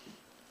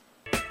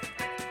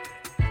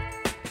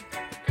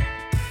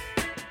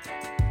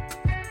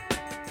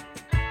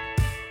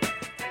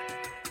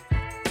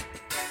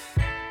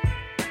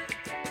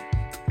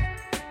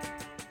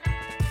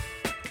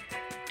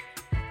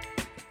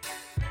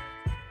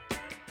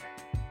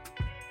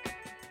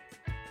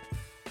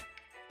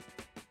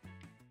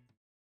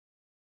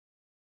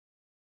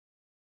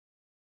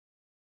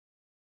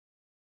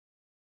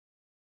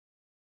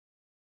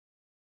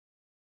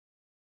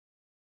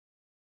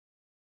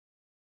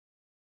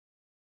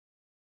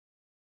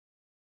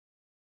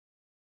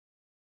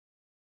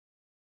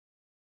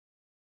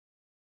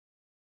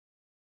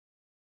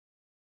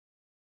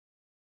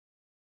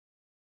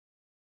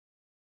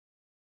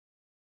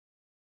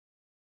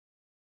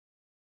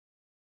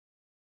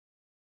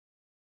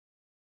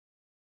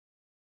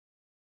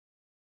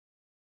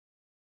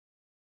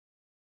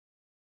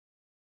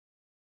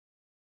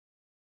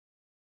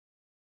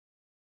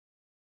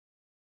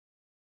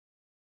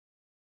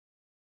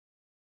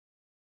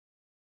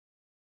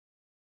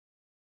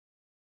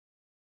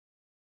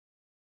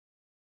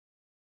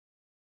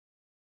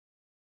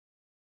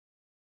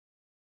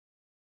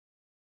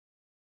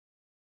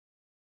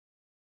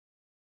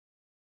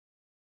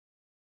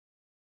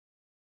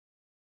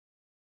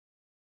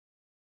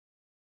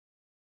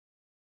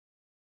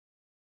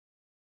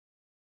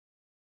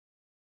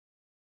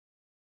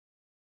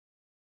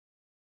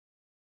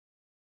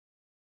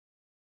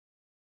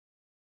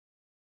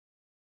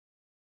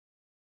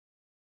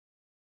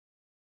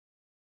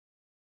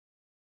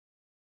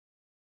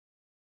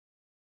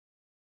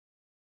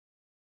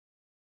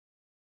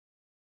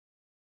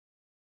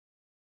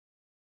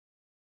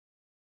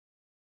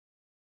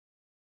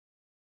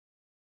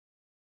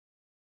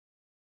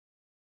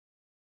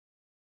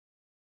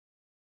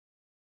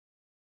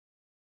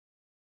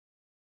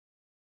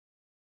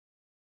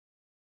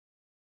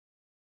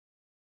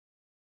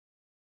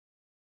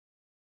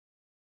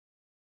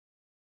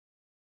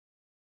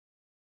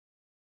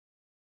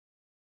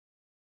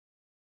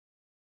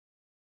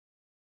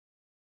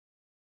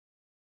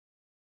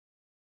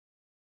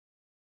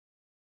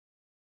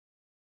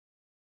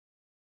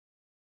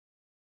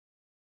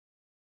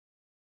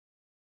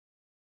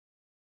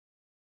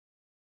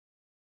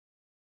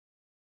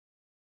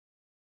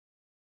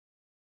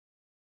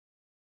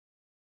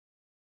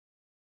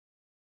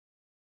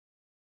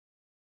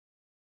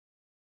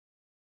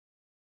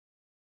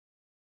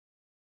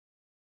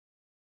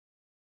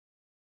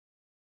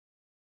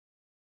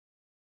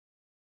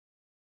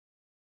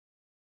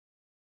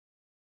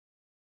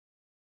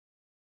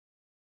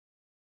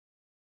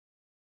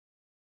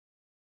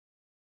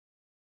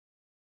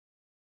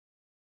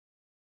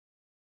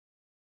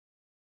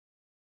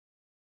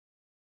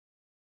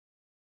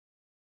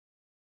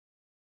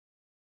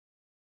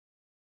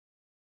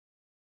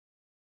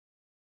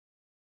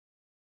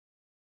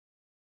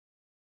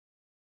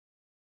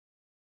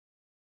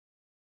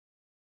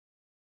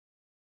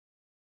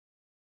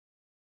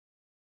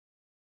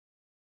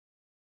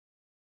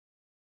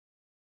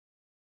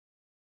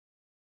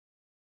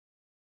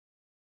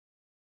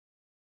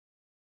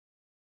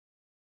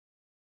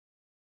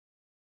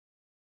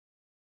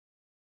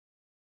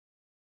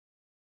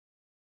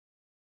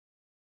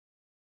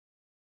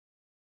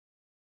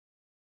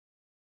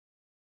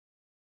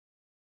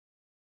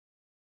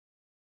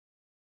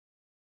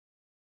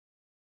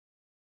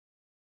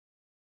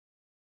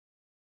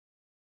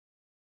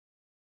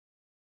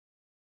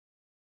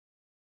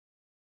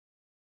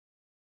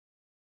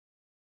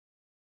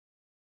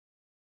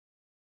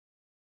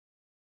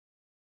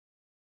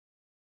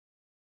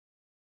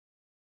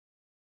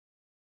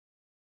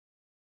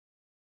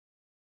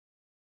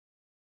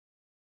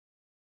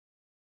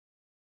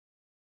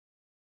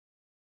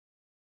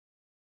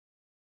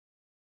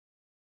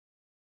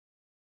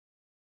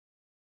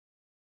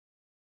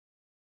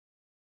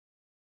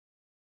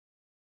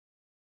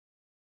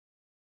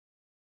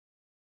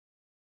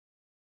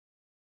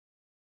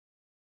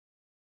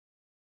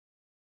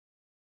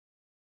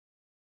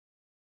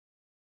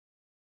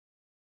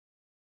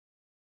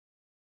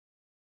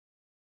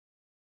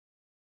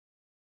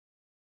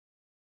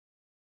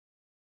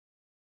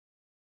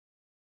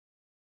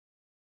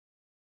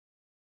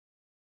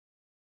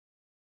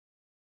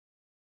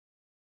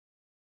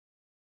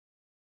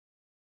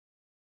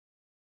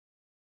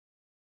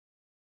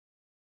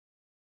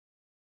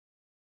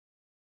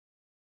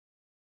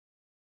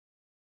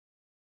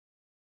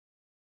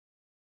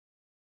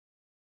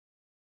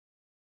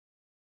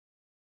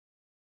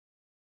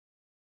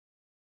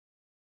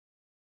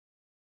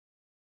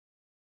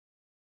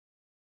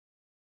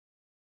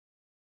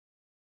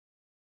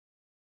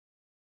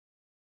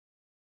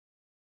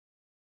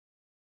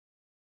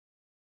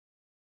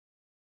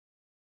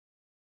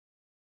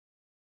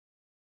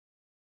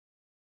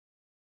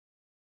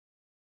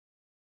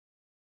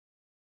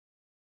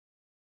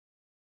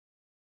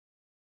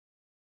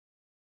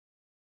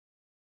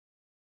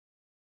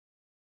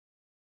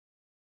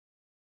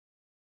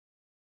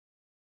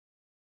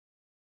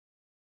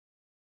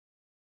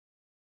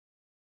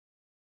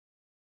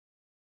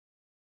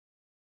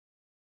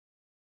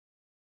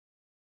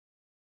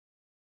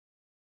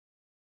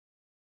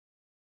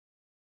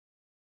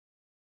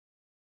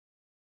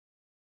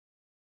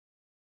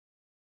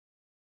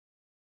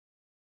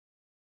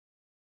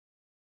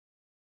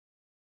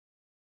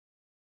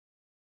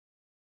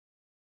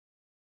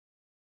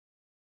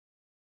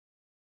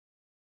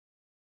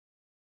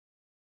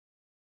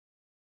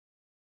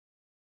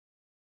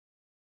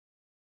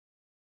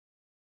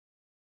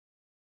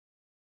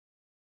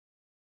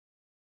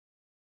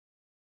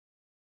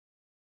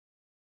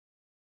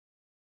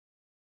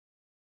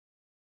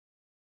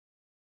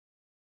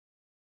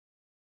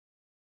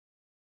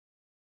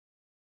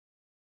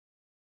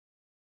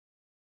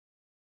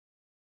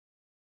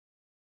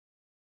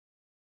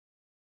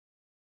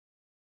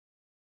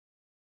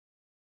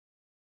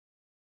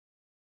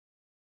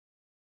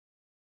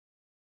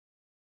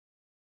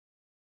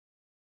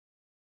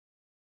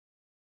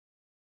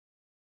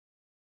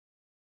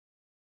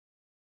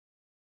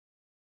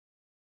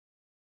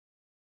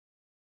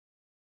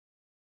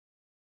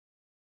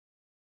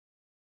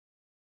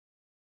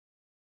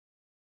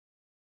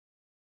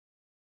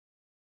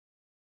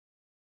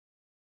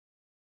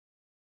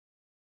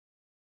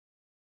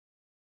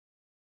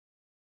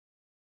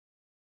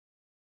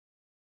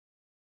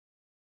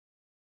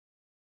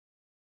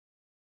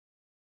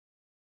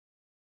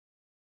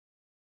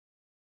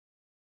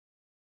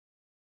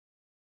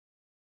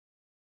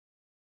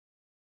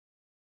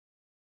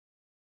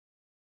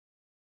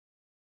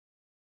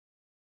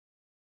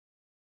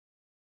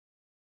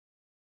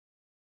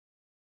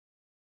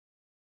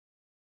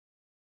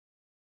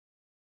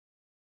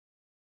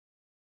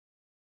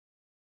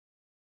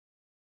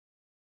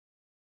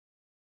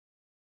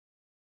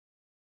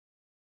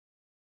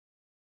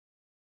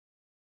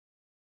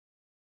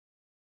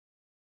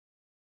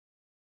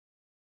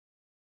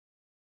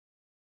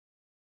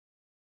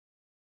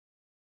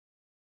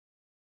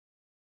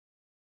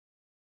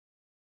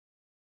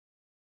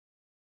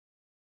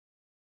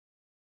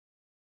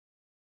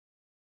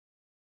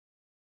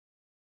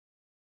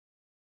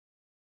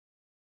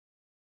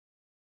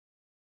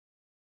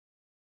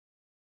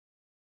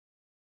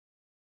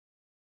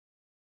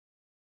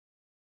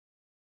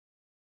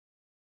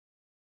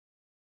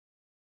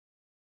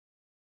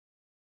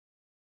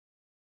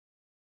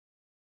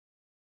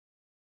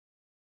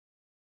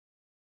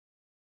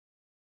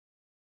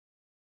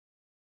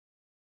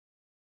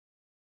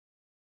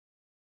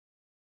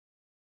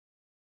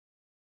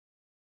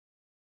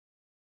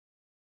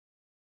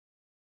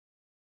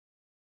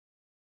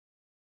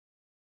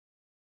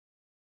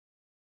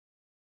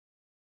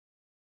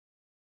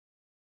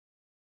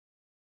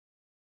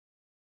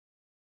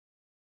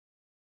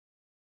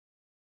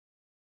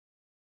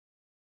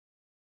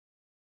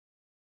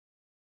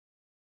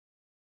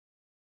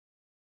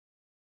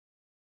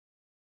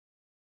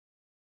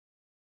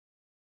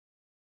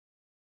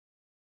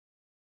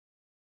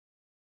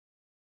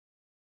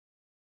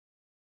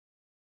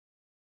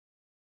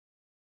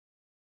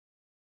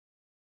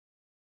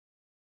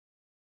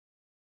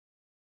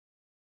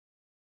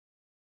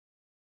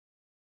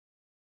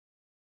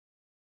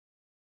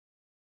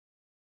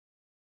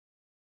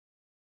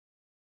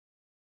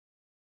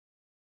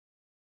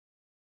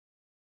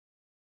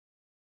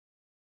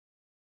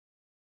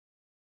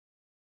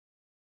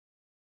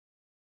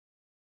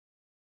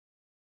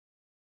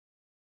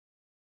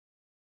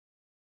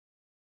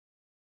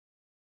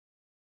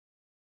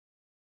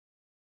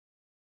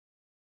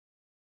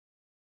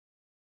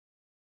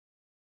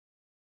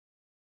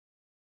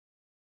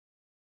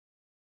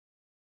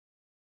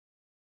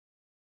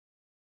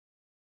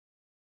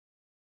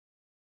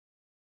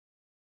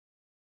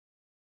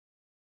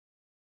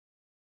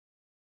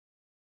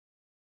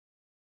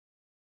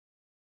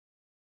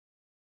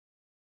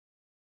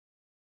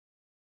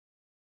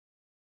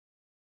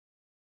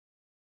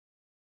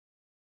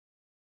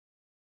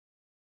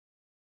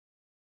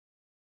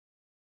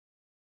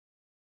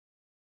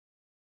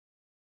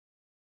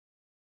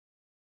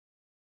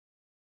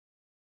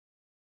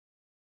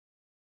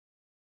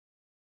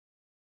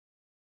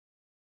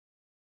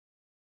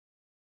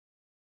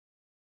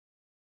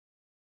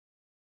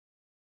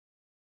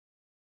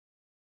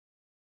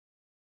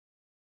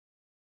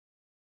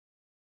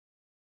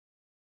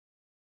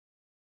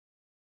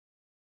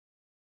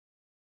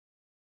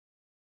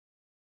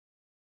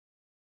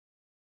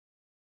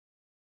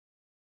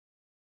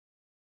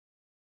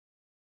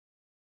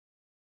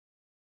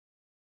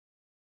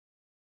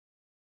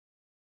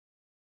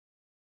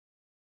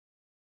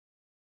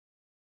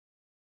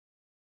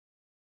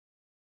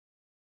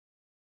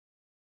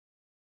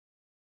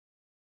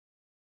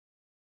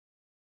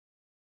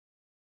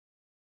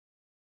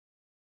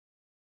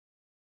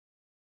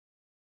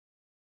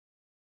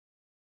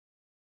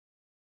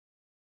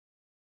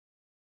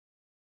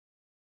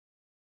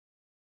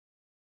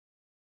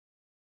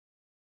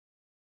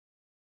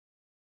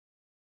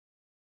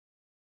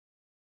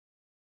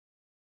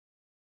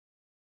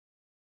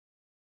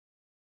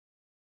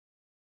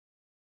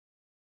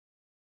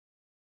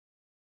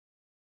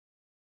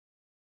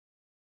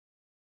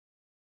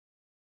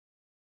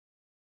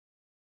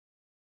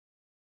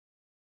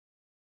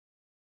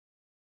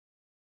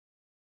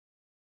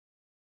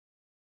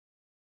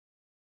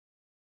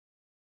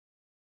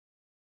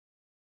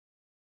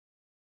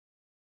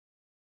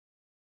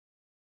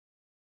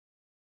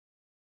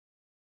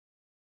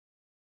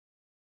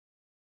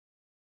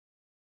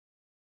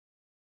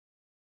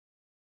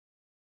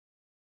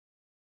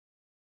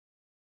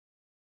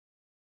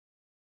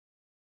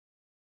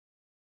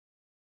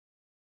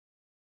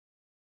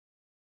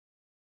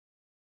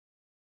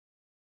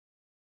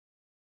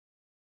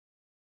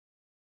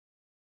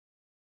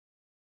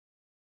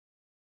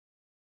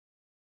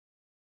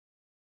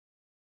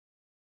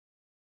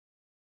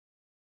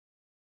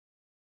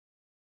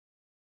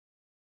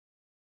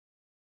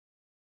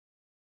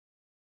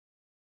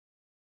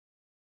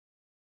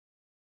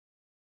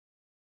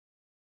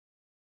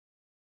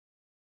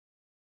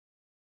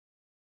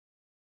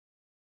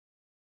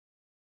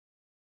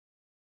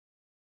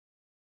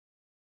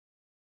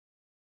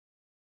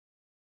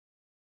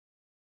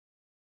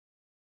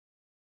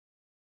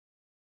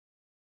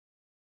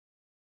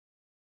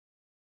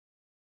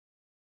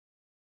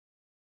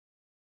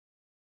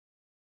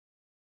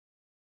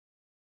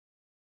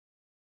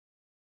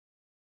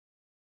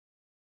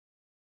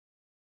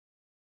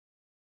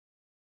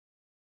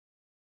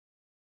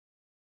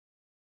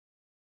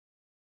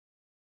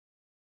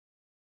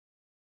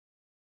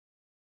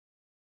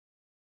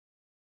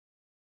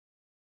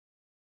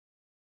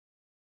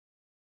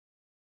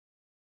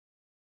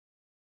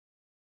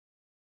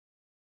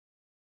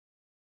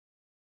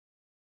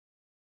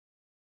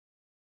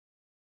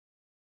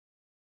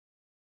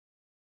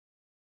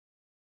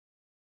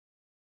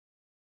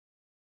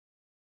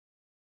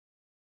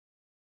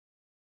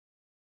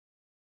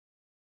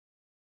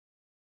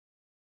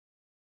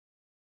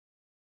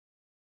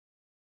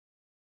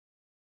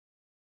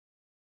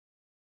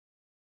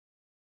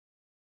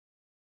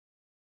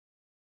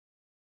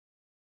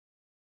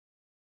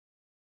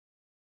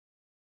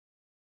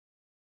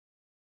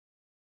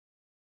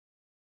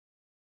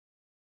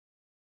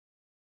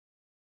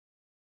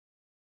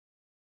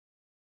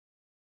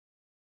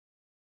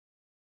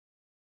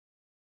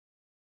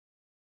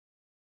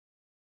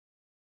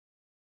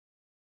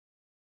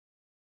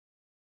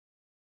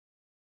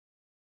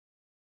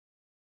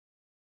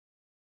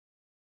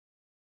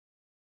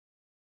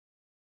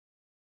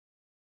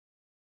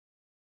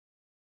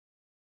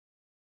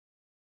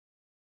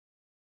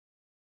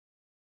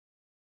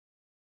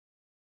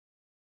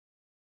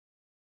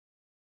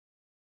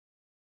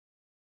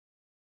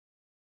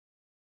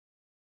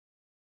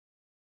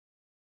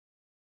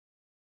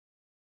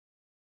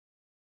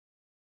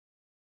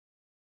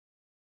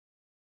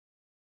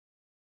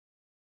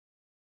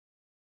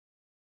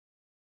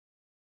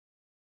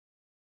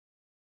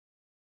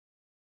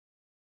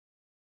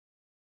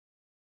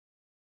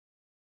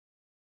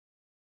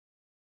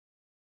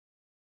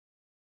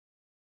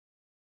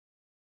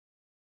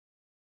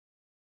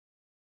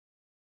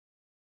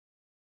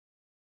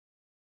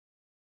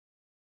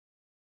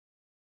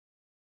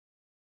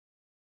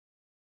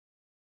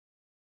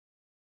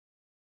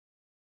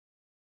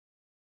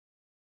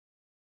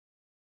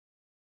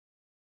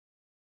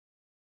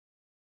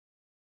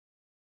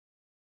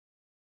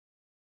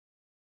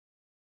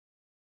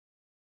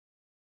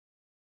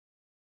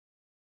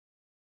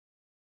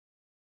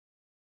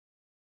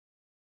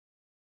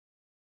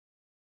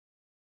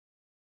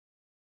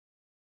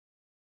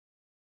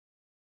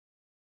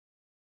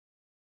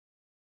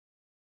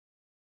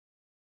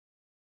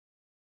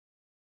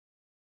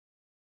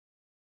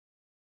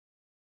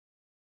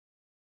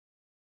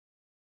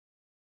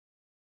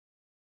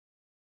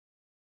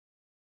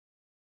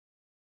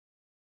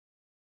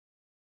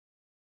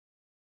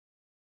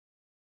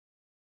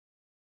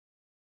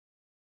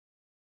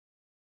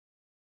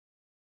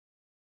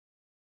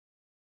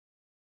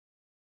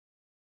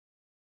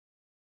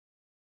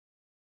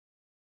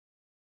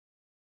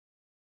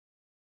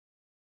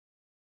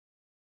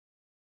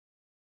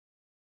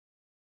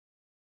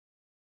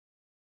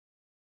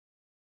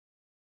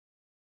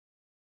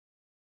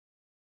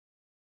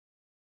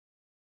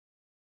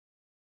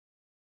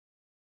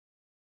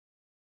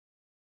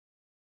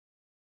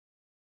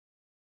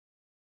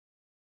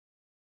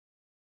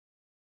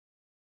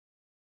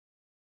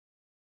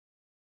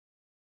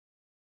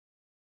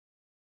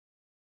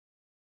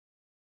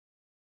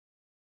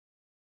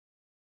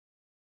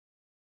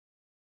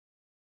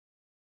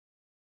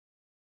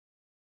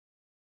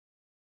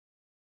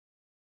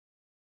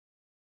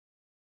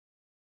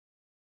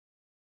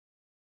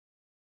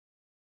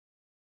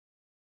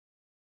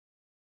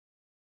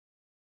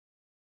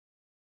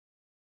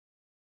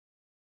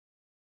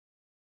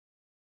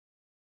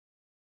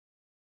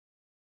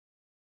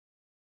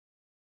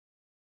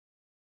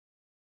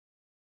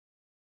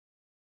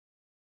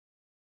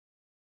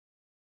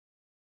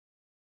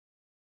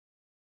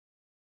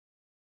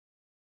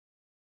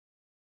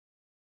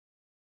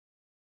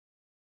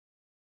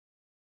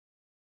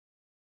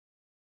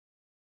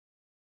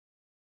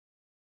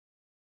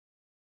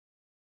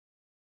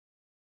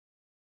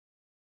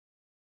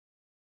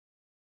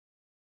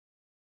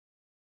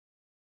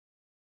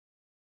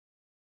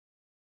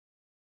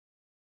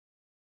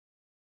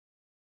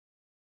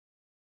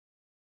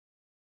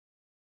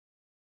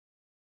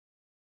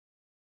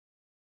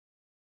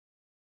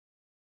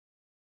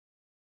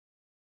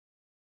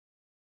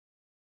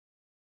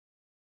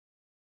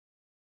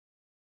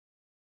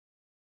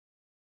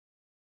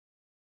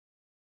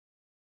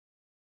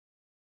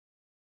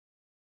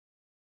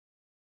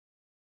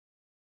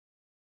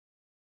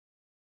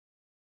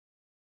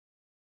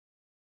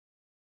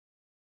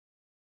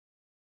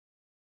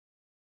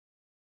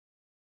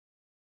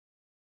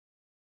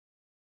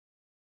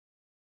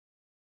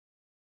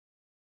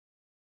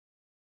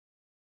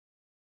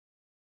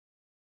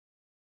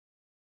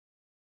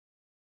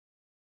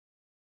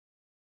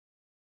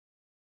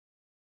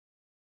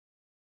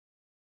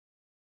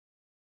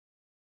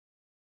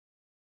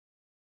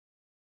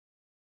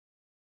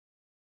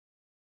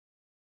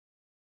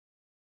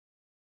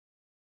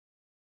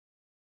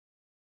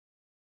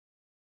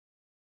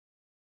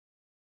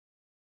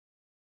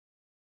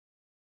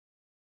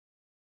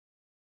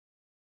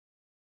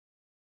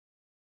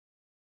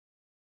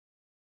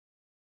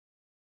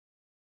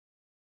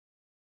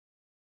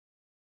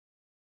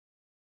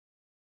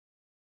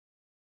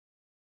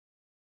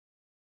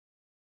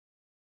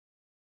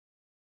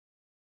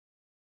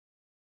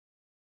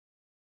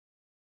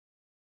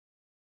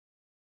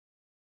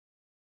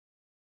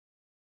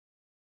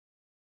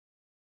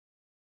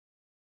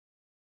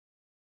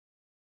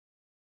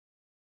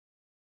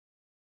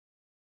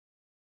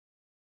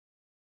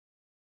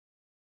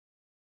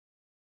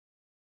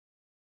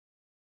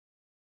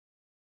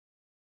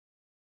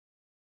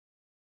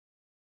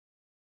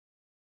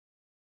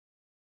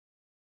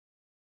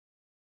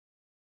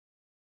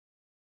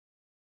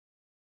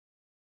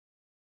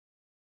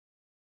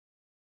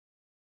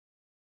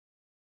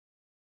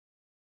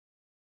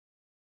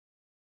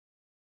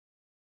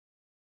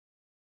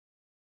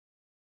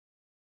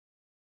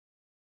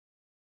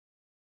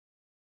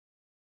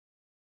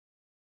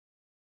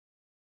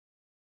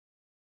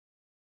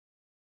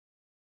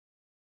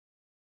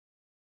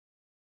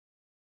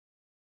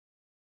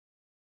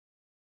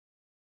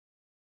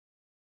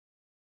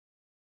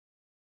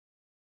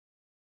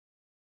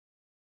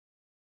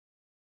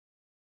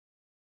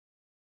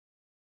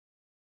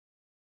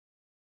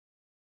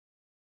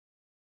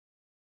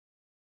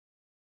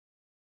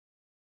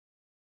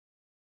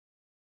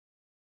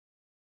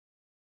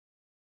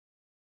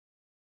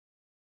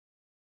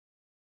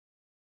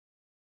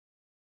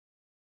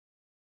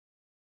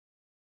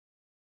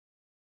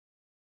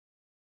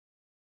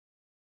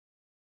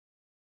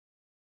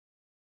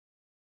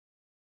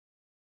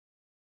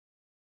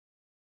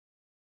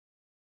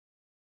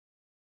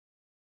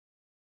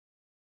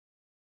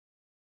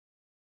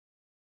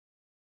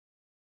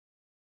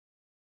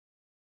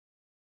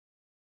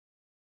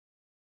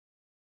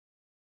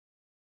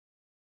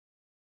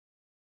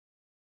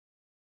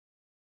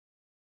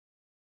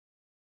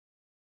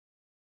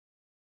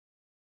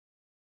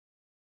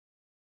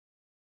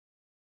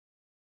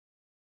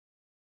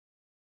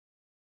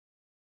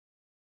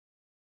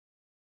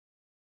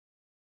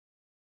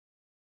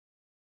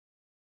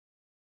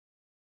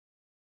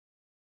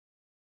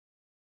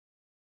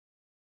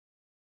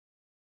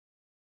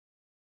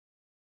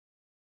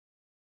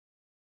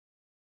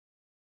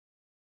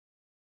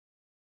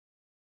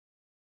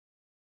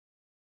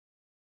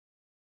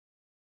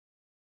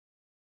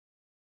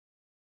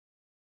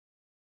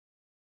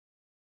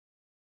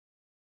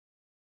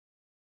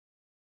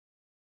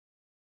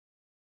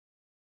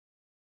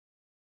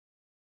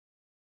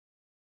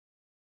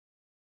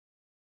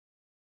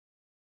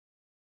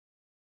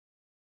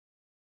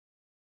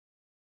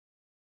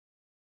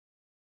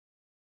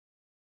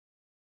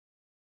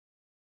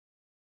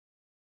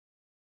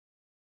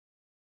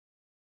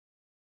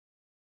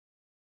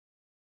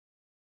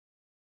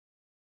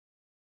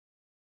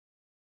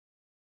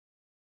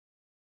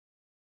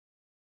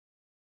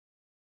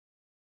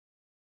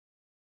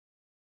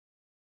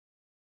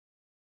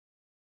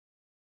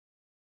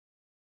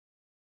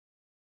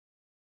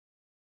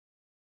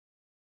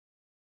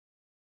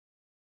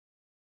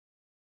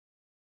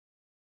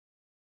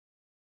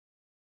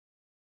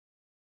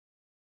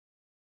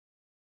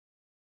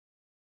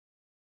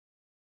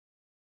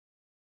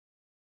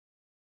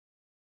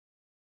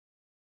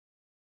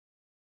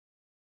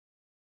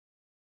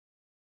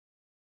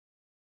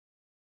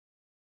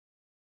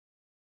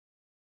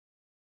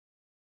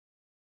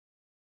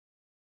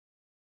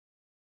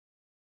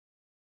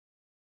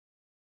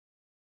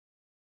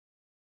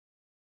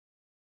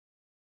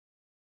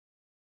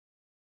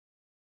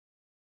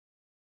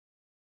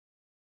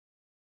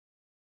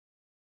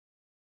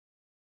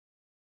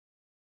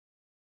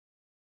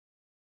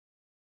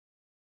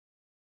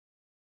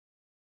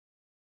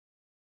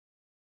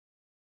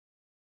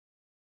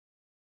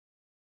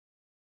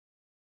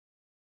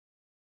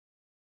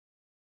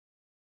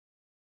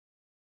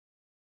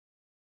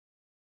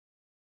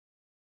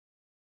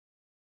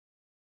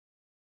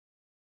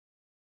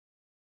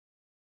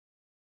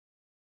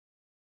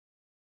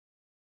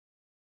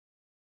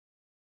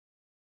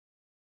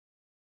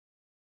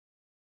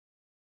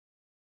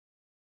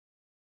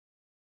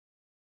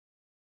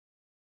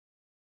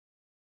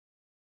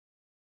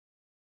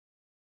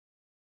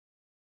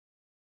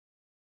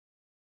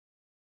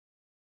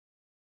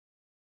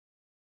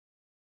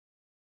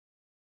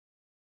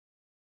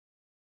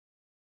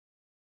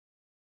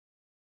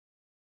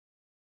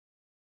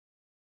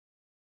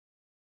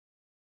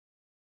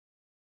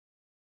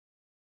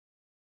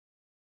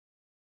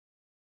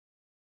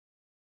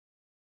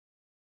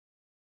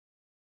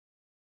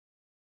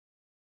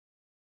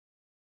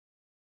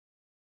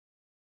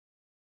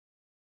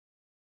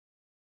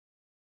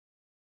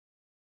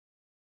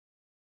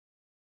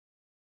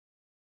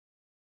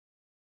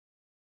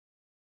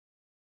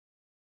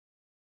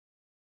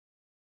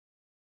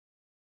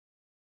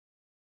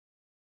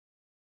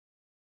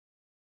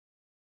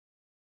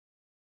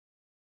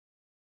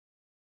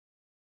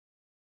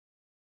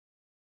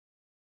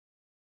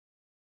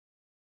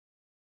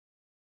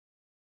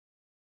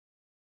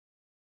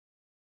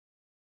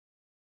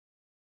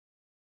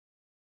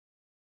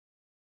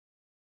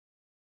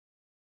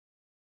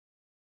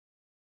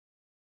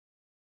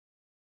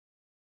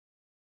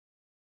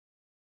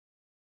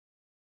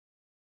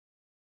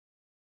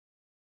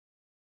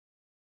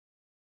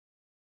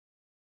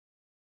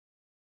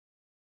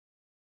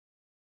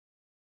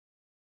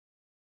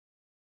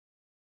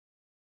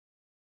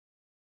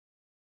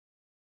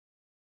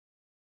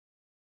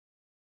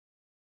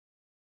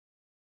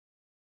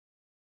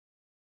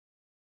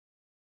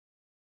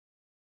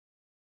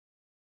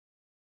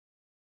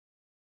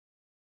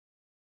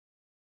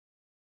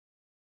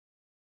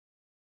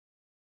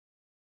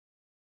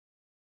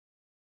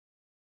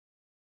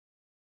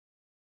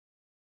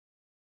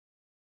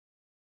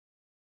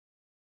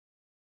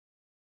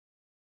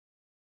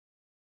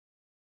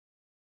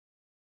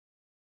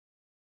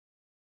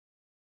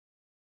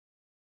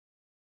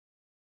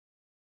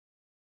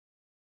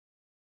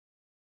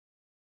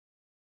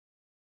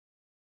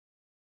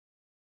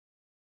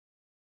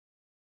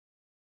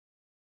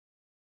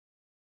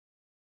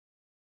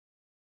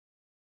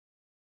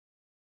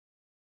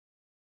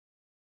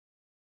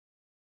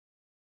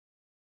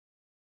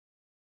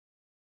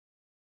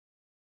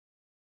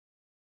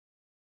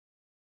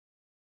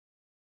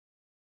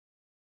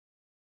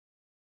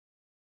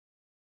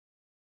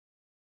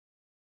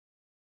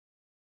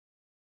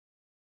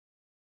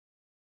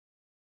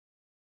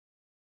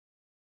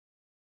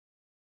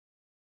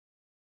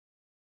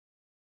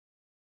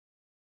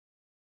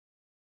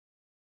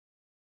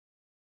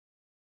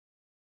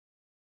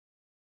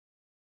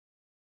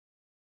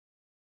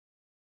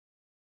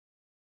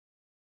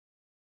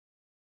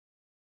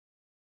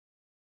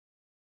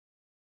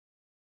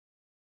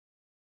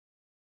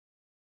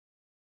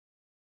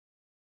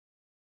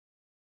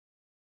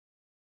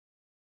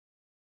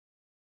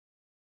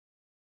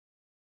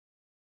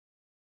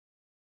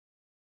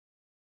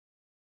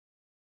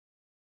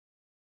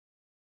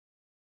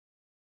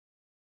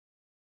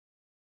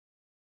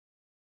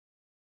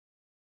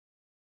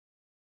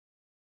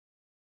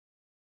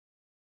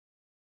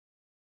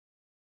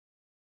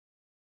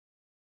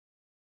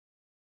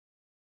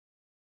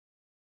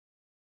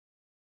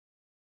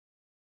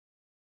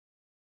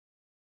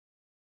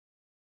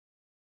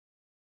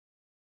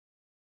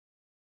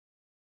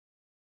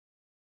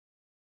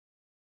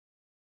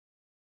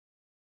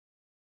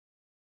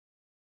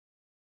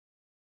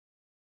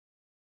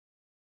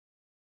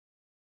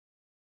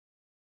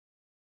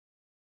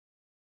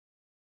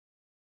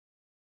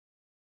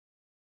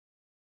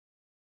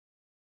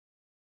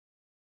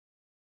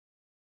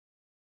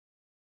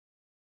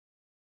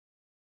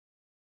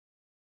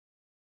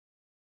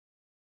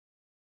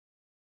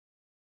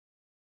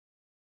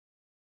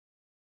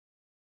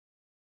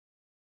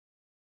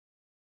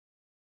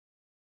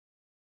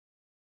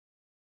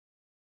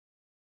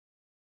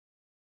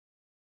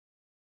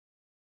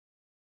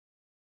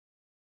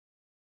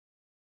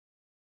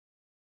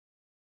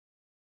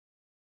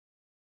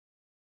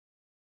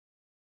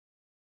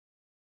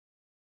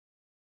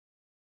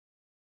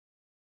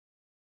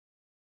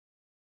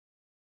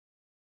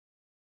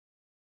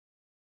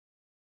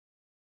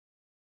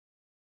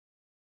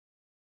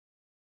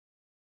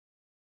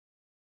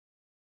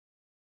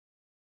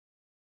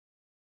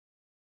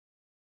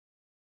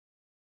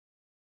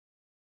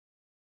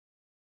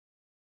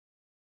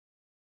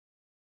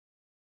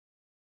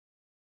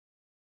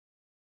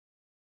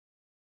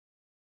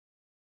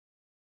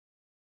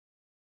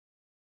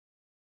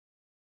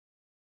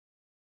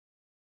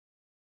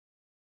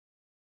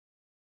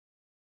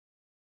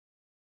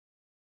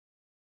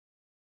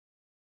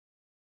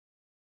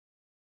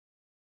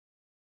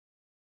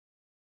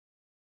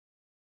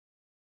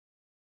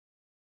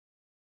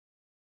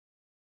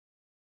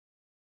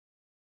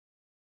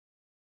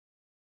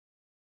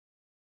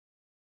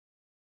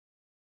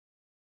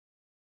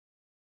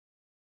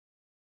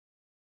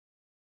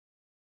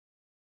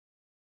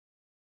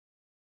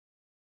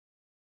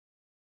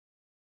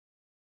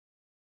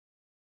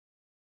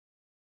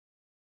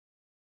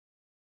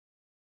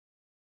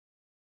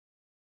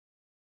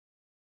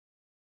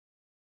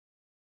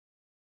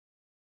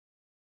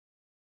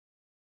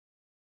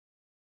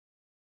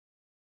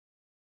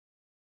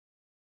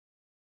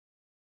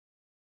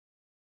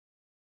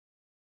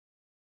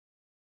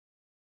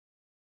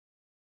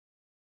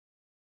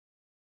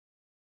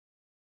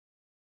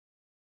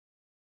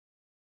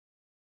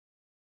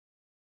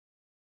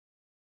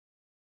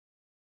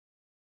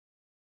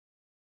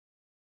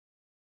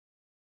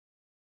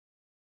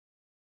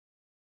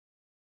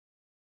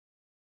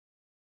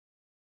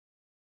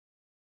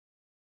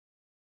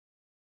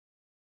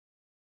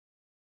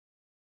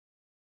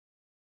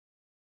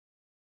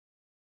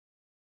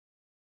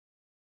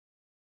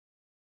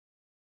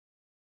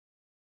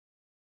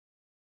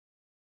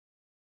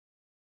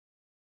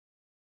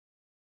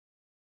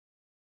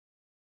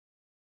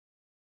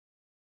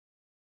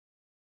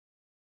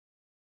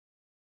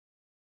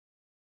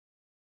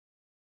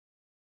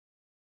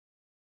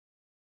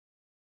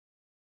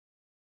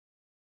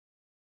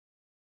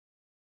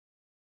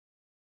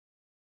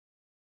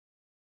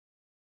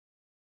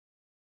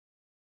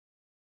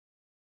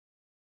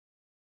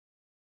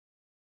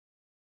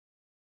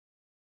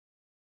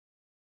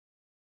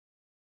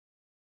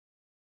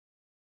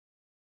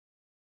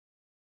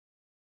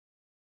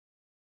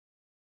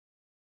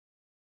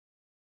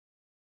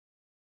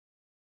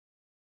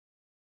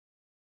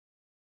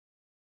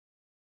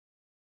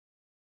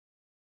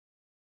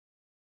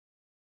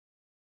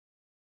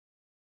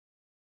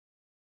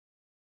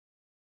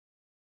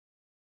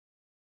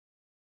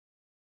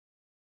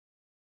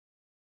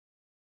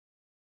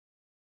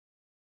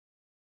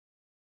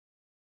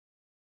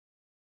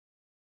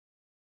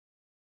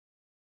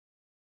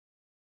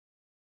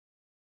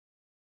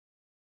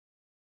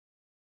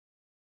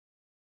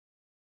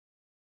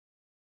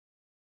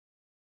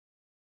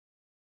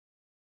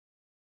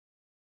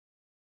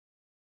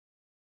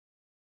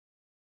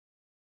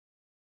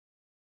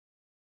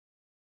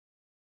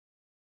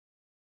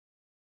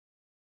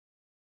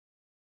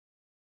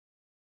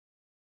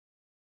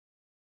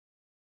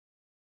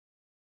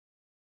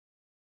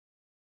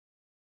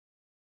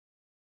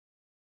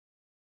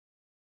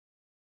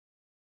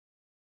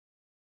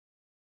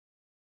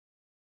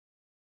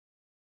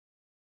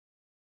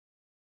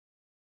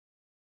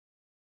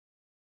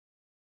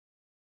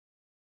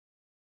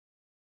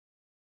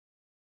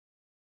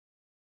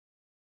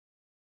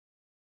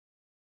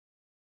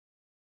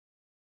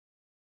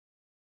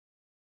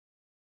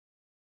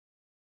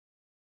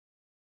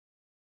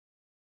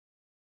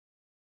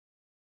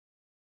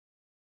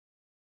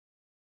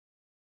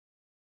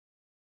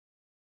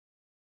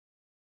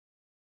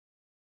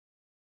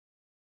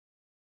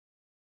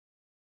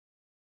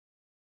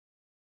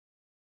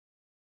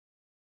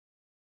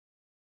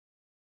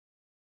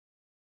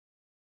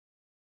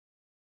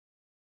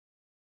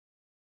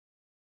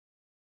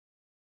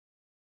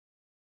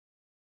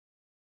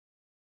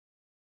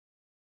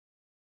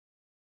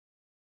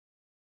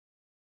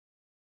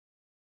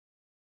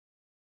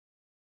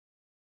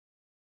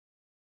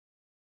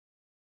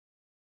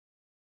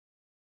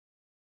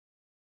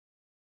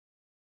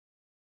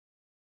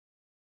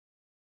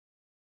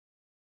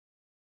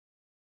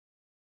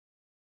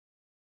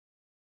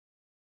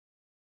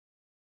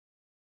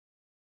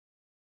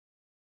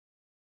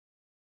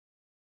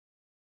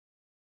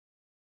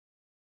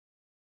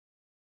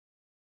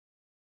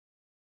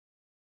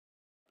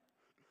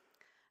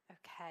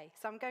 Okay,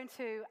 so I'm going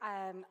to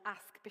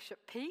ask Bishop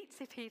Pete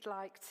if he'd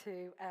like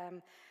to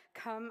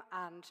come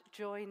and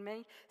join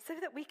me so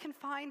that we can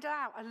find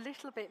out a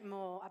little bit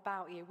more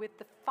about you, with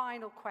the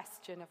final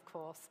question, of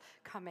course,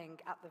 coming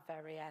at the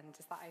very end.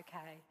 Is that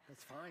okay?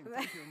 That's fine.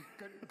 Thank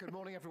you. Good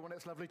morning, everyone.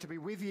 It's lovely to be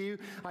with you.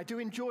 I do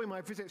enjoy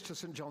my visits to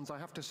St. John's, I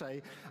have to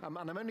say, and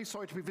I'm only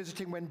sorry to be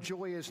visiting when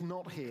Joy is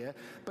not here,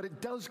 but it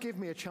does give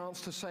me a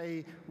chance to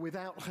say,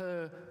 without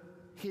her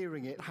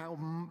hearing it,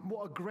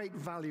 what a great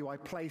value I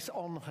place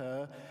on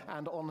her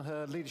and on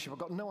her leadership. I've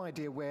got no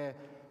idea where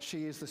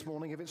she is this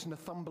morning. If it's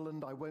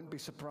Northumberland, I won't be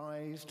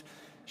surprised.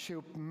 She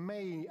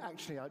may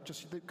actually,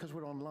 just because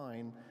we're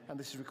online and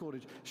this is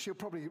recorded, she'll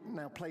probably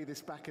now play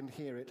this back and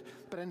hear it.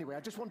 But anyway,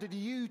 I just wanted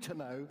you to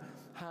know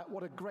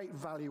what a great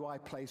value I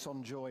place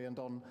on Joy and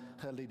on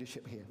her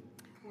leadership here.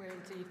 We're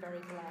indeed very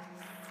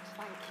blessed.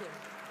 Thank you.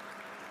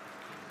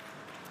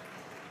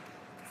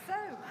 So,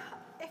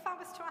 if I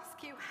was to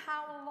ask you,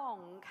 how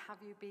long have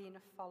you been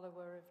a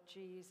follower of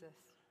Jesus?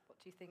 What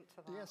do you think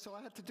to that? Yeah, so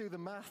I had to do the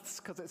maths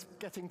because it's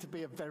getting to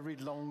be a very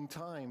long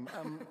time.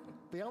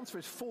 The answer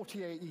is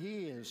 48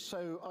 years.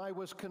 So I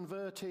was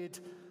converted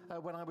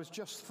when I was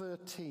just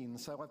 13.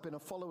 So I've been a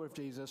follower of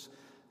Jesus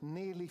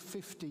nearly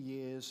 50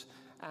 years.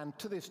 And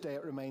to this day,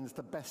 it remains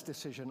the best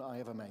decision I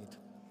ever made.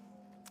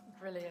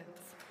 Brilliant.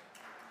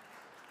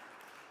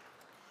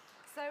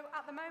 So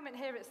at the moment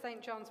here at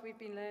St. John's, we've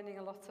been learning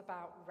a lot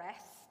about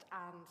rest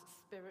and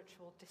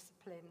spiritual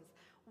disciplines.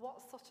 What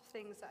sort of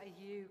things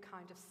are you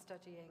kind of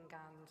studying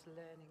and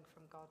learning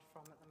from God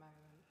from at the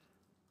moment?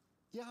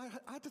 Yeah,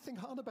 I had to think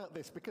hard about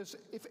this because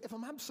if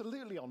I'm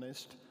absolutely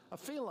honest, I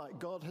feel like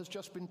God has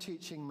just been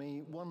teaching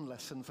me one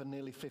lesson for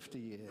nearly 50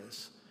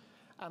 years.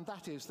 And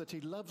that is that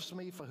he loves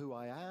me for who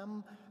I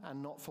am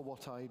and not for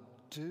what I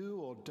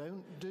do or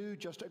don't do,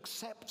 just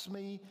accepts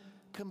me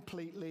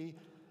completely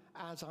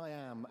as I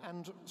am.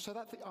 And so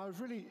I was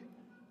really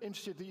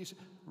interested to use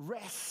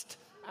rest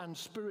and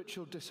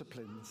spiritual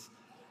disciplines.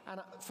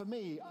 And for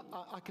me,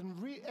 I can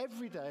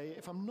every day,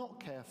 if I'm not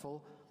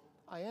careful,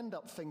 I end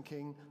up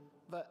thinking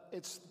that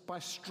it's by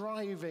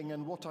striving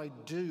and what I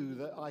do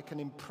that I can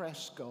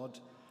impress God.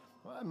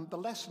 The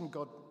lesson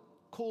God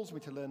calls me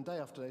to learn day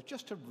after day is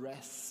just to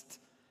rest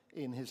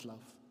in his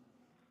love.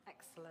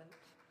 Excellent.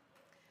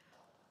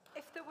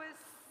 If there was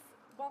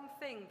one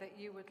thing that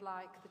you would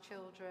like the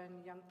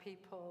children, young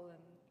people, and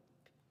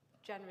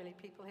generally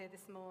people here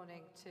this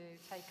morning to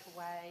take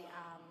away,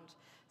 and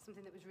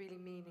something that was really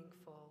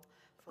meaningful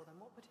for them,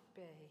 what would it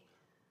be?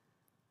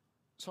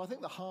 So I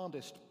think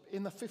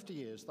in the 50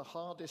 years, the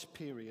hardest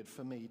period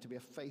for me to be a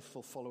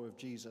faithful follower of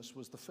Jesus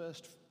was the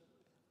first,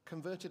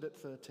 converted at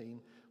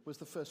 13, was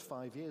the first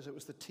 5 years. It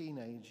was the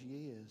teenage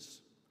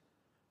years.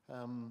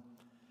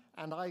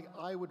 And I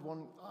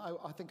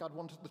think I'd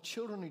want the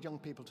children and young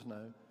people to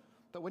know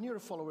that when you're a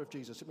follower of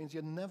Jesus, it means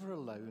you're never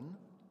alone.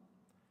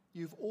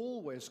 You've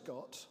always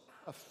got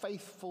a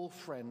faithful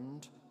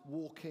friend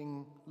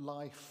walking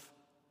life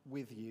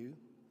with you.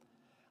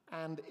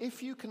 And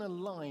if you can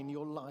align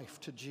your life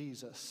to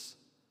Jesus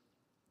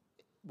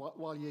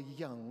while you're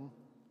young,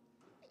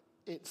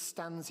 it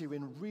stands you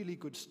in really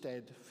good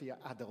stead for your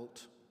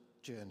adult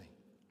journey.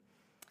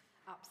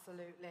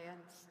 Absolutely. And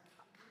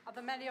are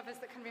there many of us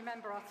that can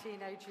remember our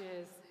teenage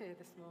years here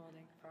this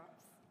morning, perhaps?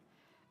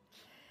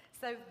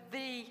 So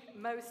the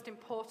most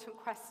important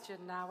question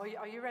now,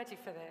 are you ready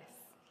for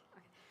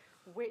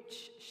this?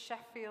 Which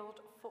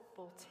Sheffield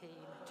football team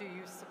do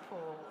you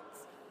support?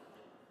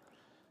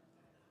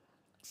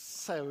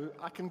 So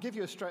I can give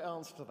you a straight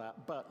answer to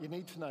that, but you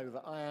need to know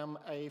that I am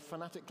a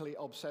fanatically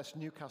obsessed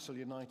Newcastle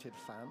United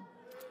fan.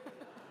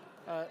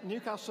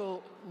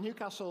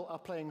 Newcastle are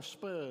playing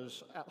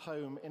Spurs at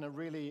home in a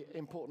really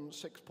important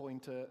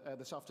six-pointer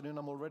this afternoon.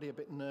 I'm already a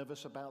bit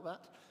nervous about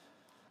that.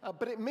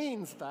 But it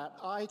means that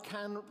I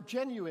can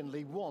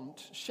genuinely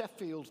want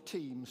Sheffield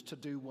teams to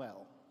do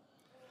well.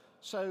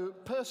 So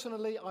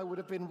personally, I would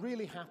have been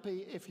really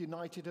happy if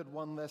United had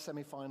won their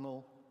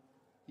semi-final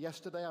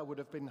yesterday. I would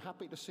have been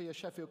happy to see a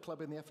Sheffield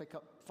club in the FA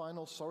Cup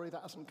final. Sorry,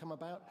 that hasn't come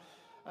about.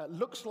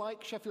 Looks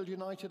like Sheffield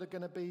United are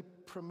going to be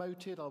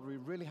promoted. I'll be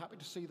really happy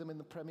to see them in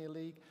the Premier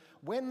League.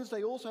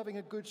 Wednesday also having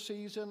a good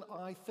season.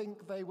 I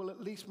think they will at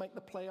least make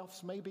the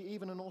playoffs, maybe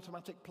even an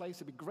automatic place.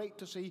 It'd be great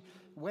to see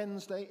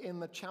Wednesday in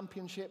the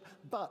Championship.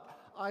 But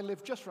I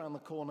live just around the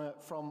corner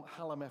from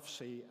Hallam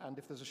FC, and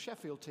if there's a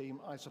Sheffield team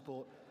I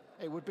support,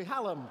 it would be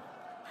Hallam.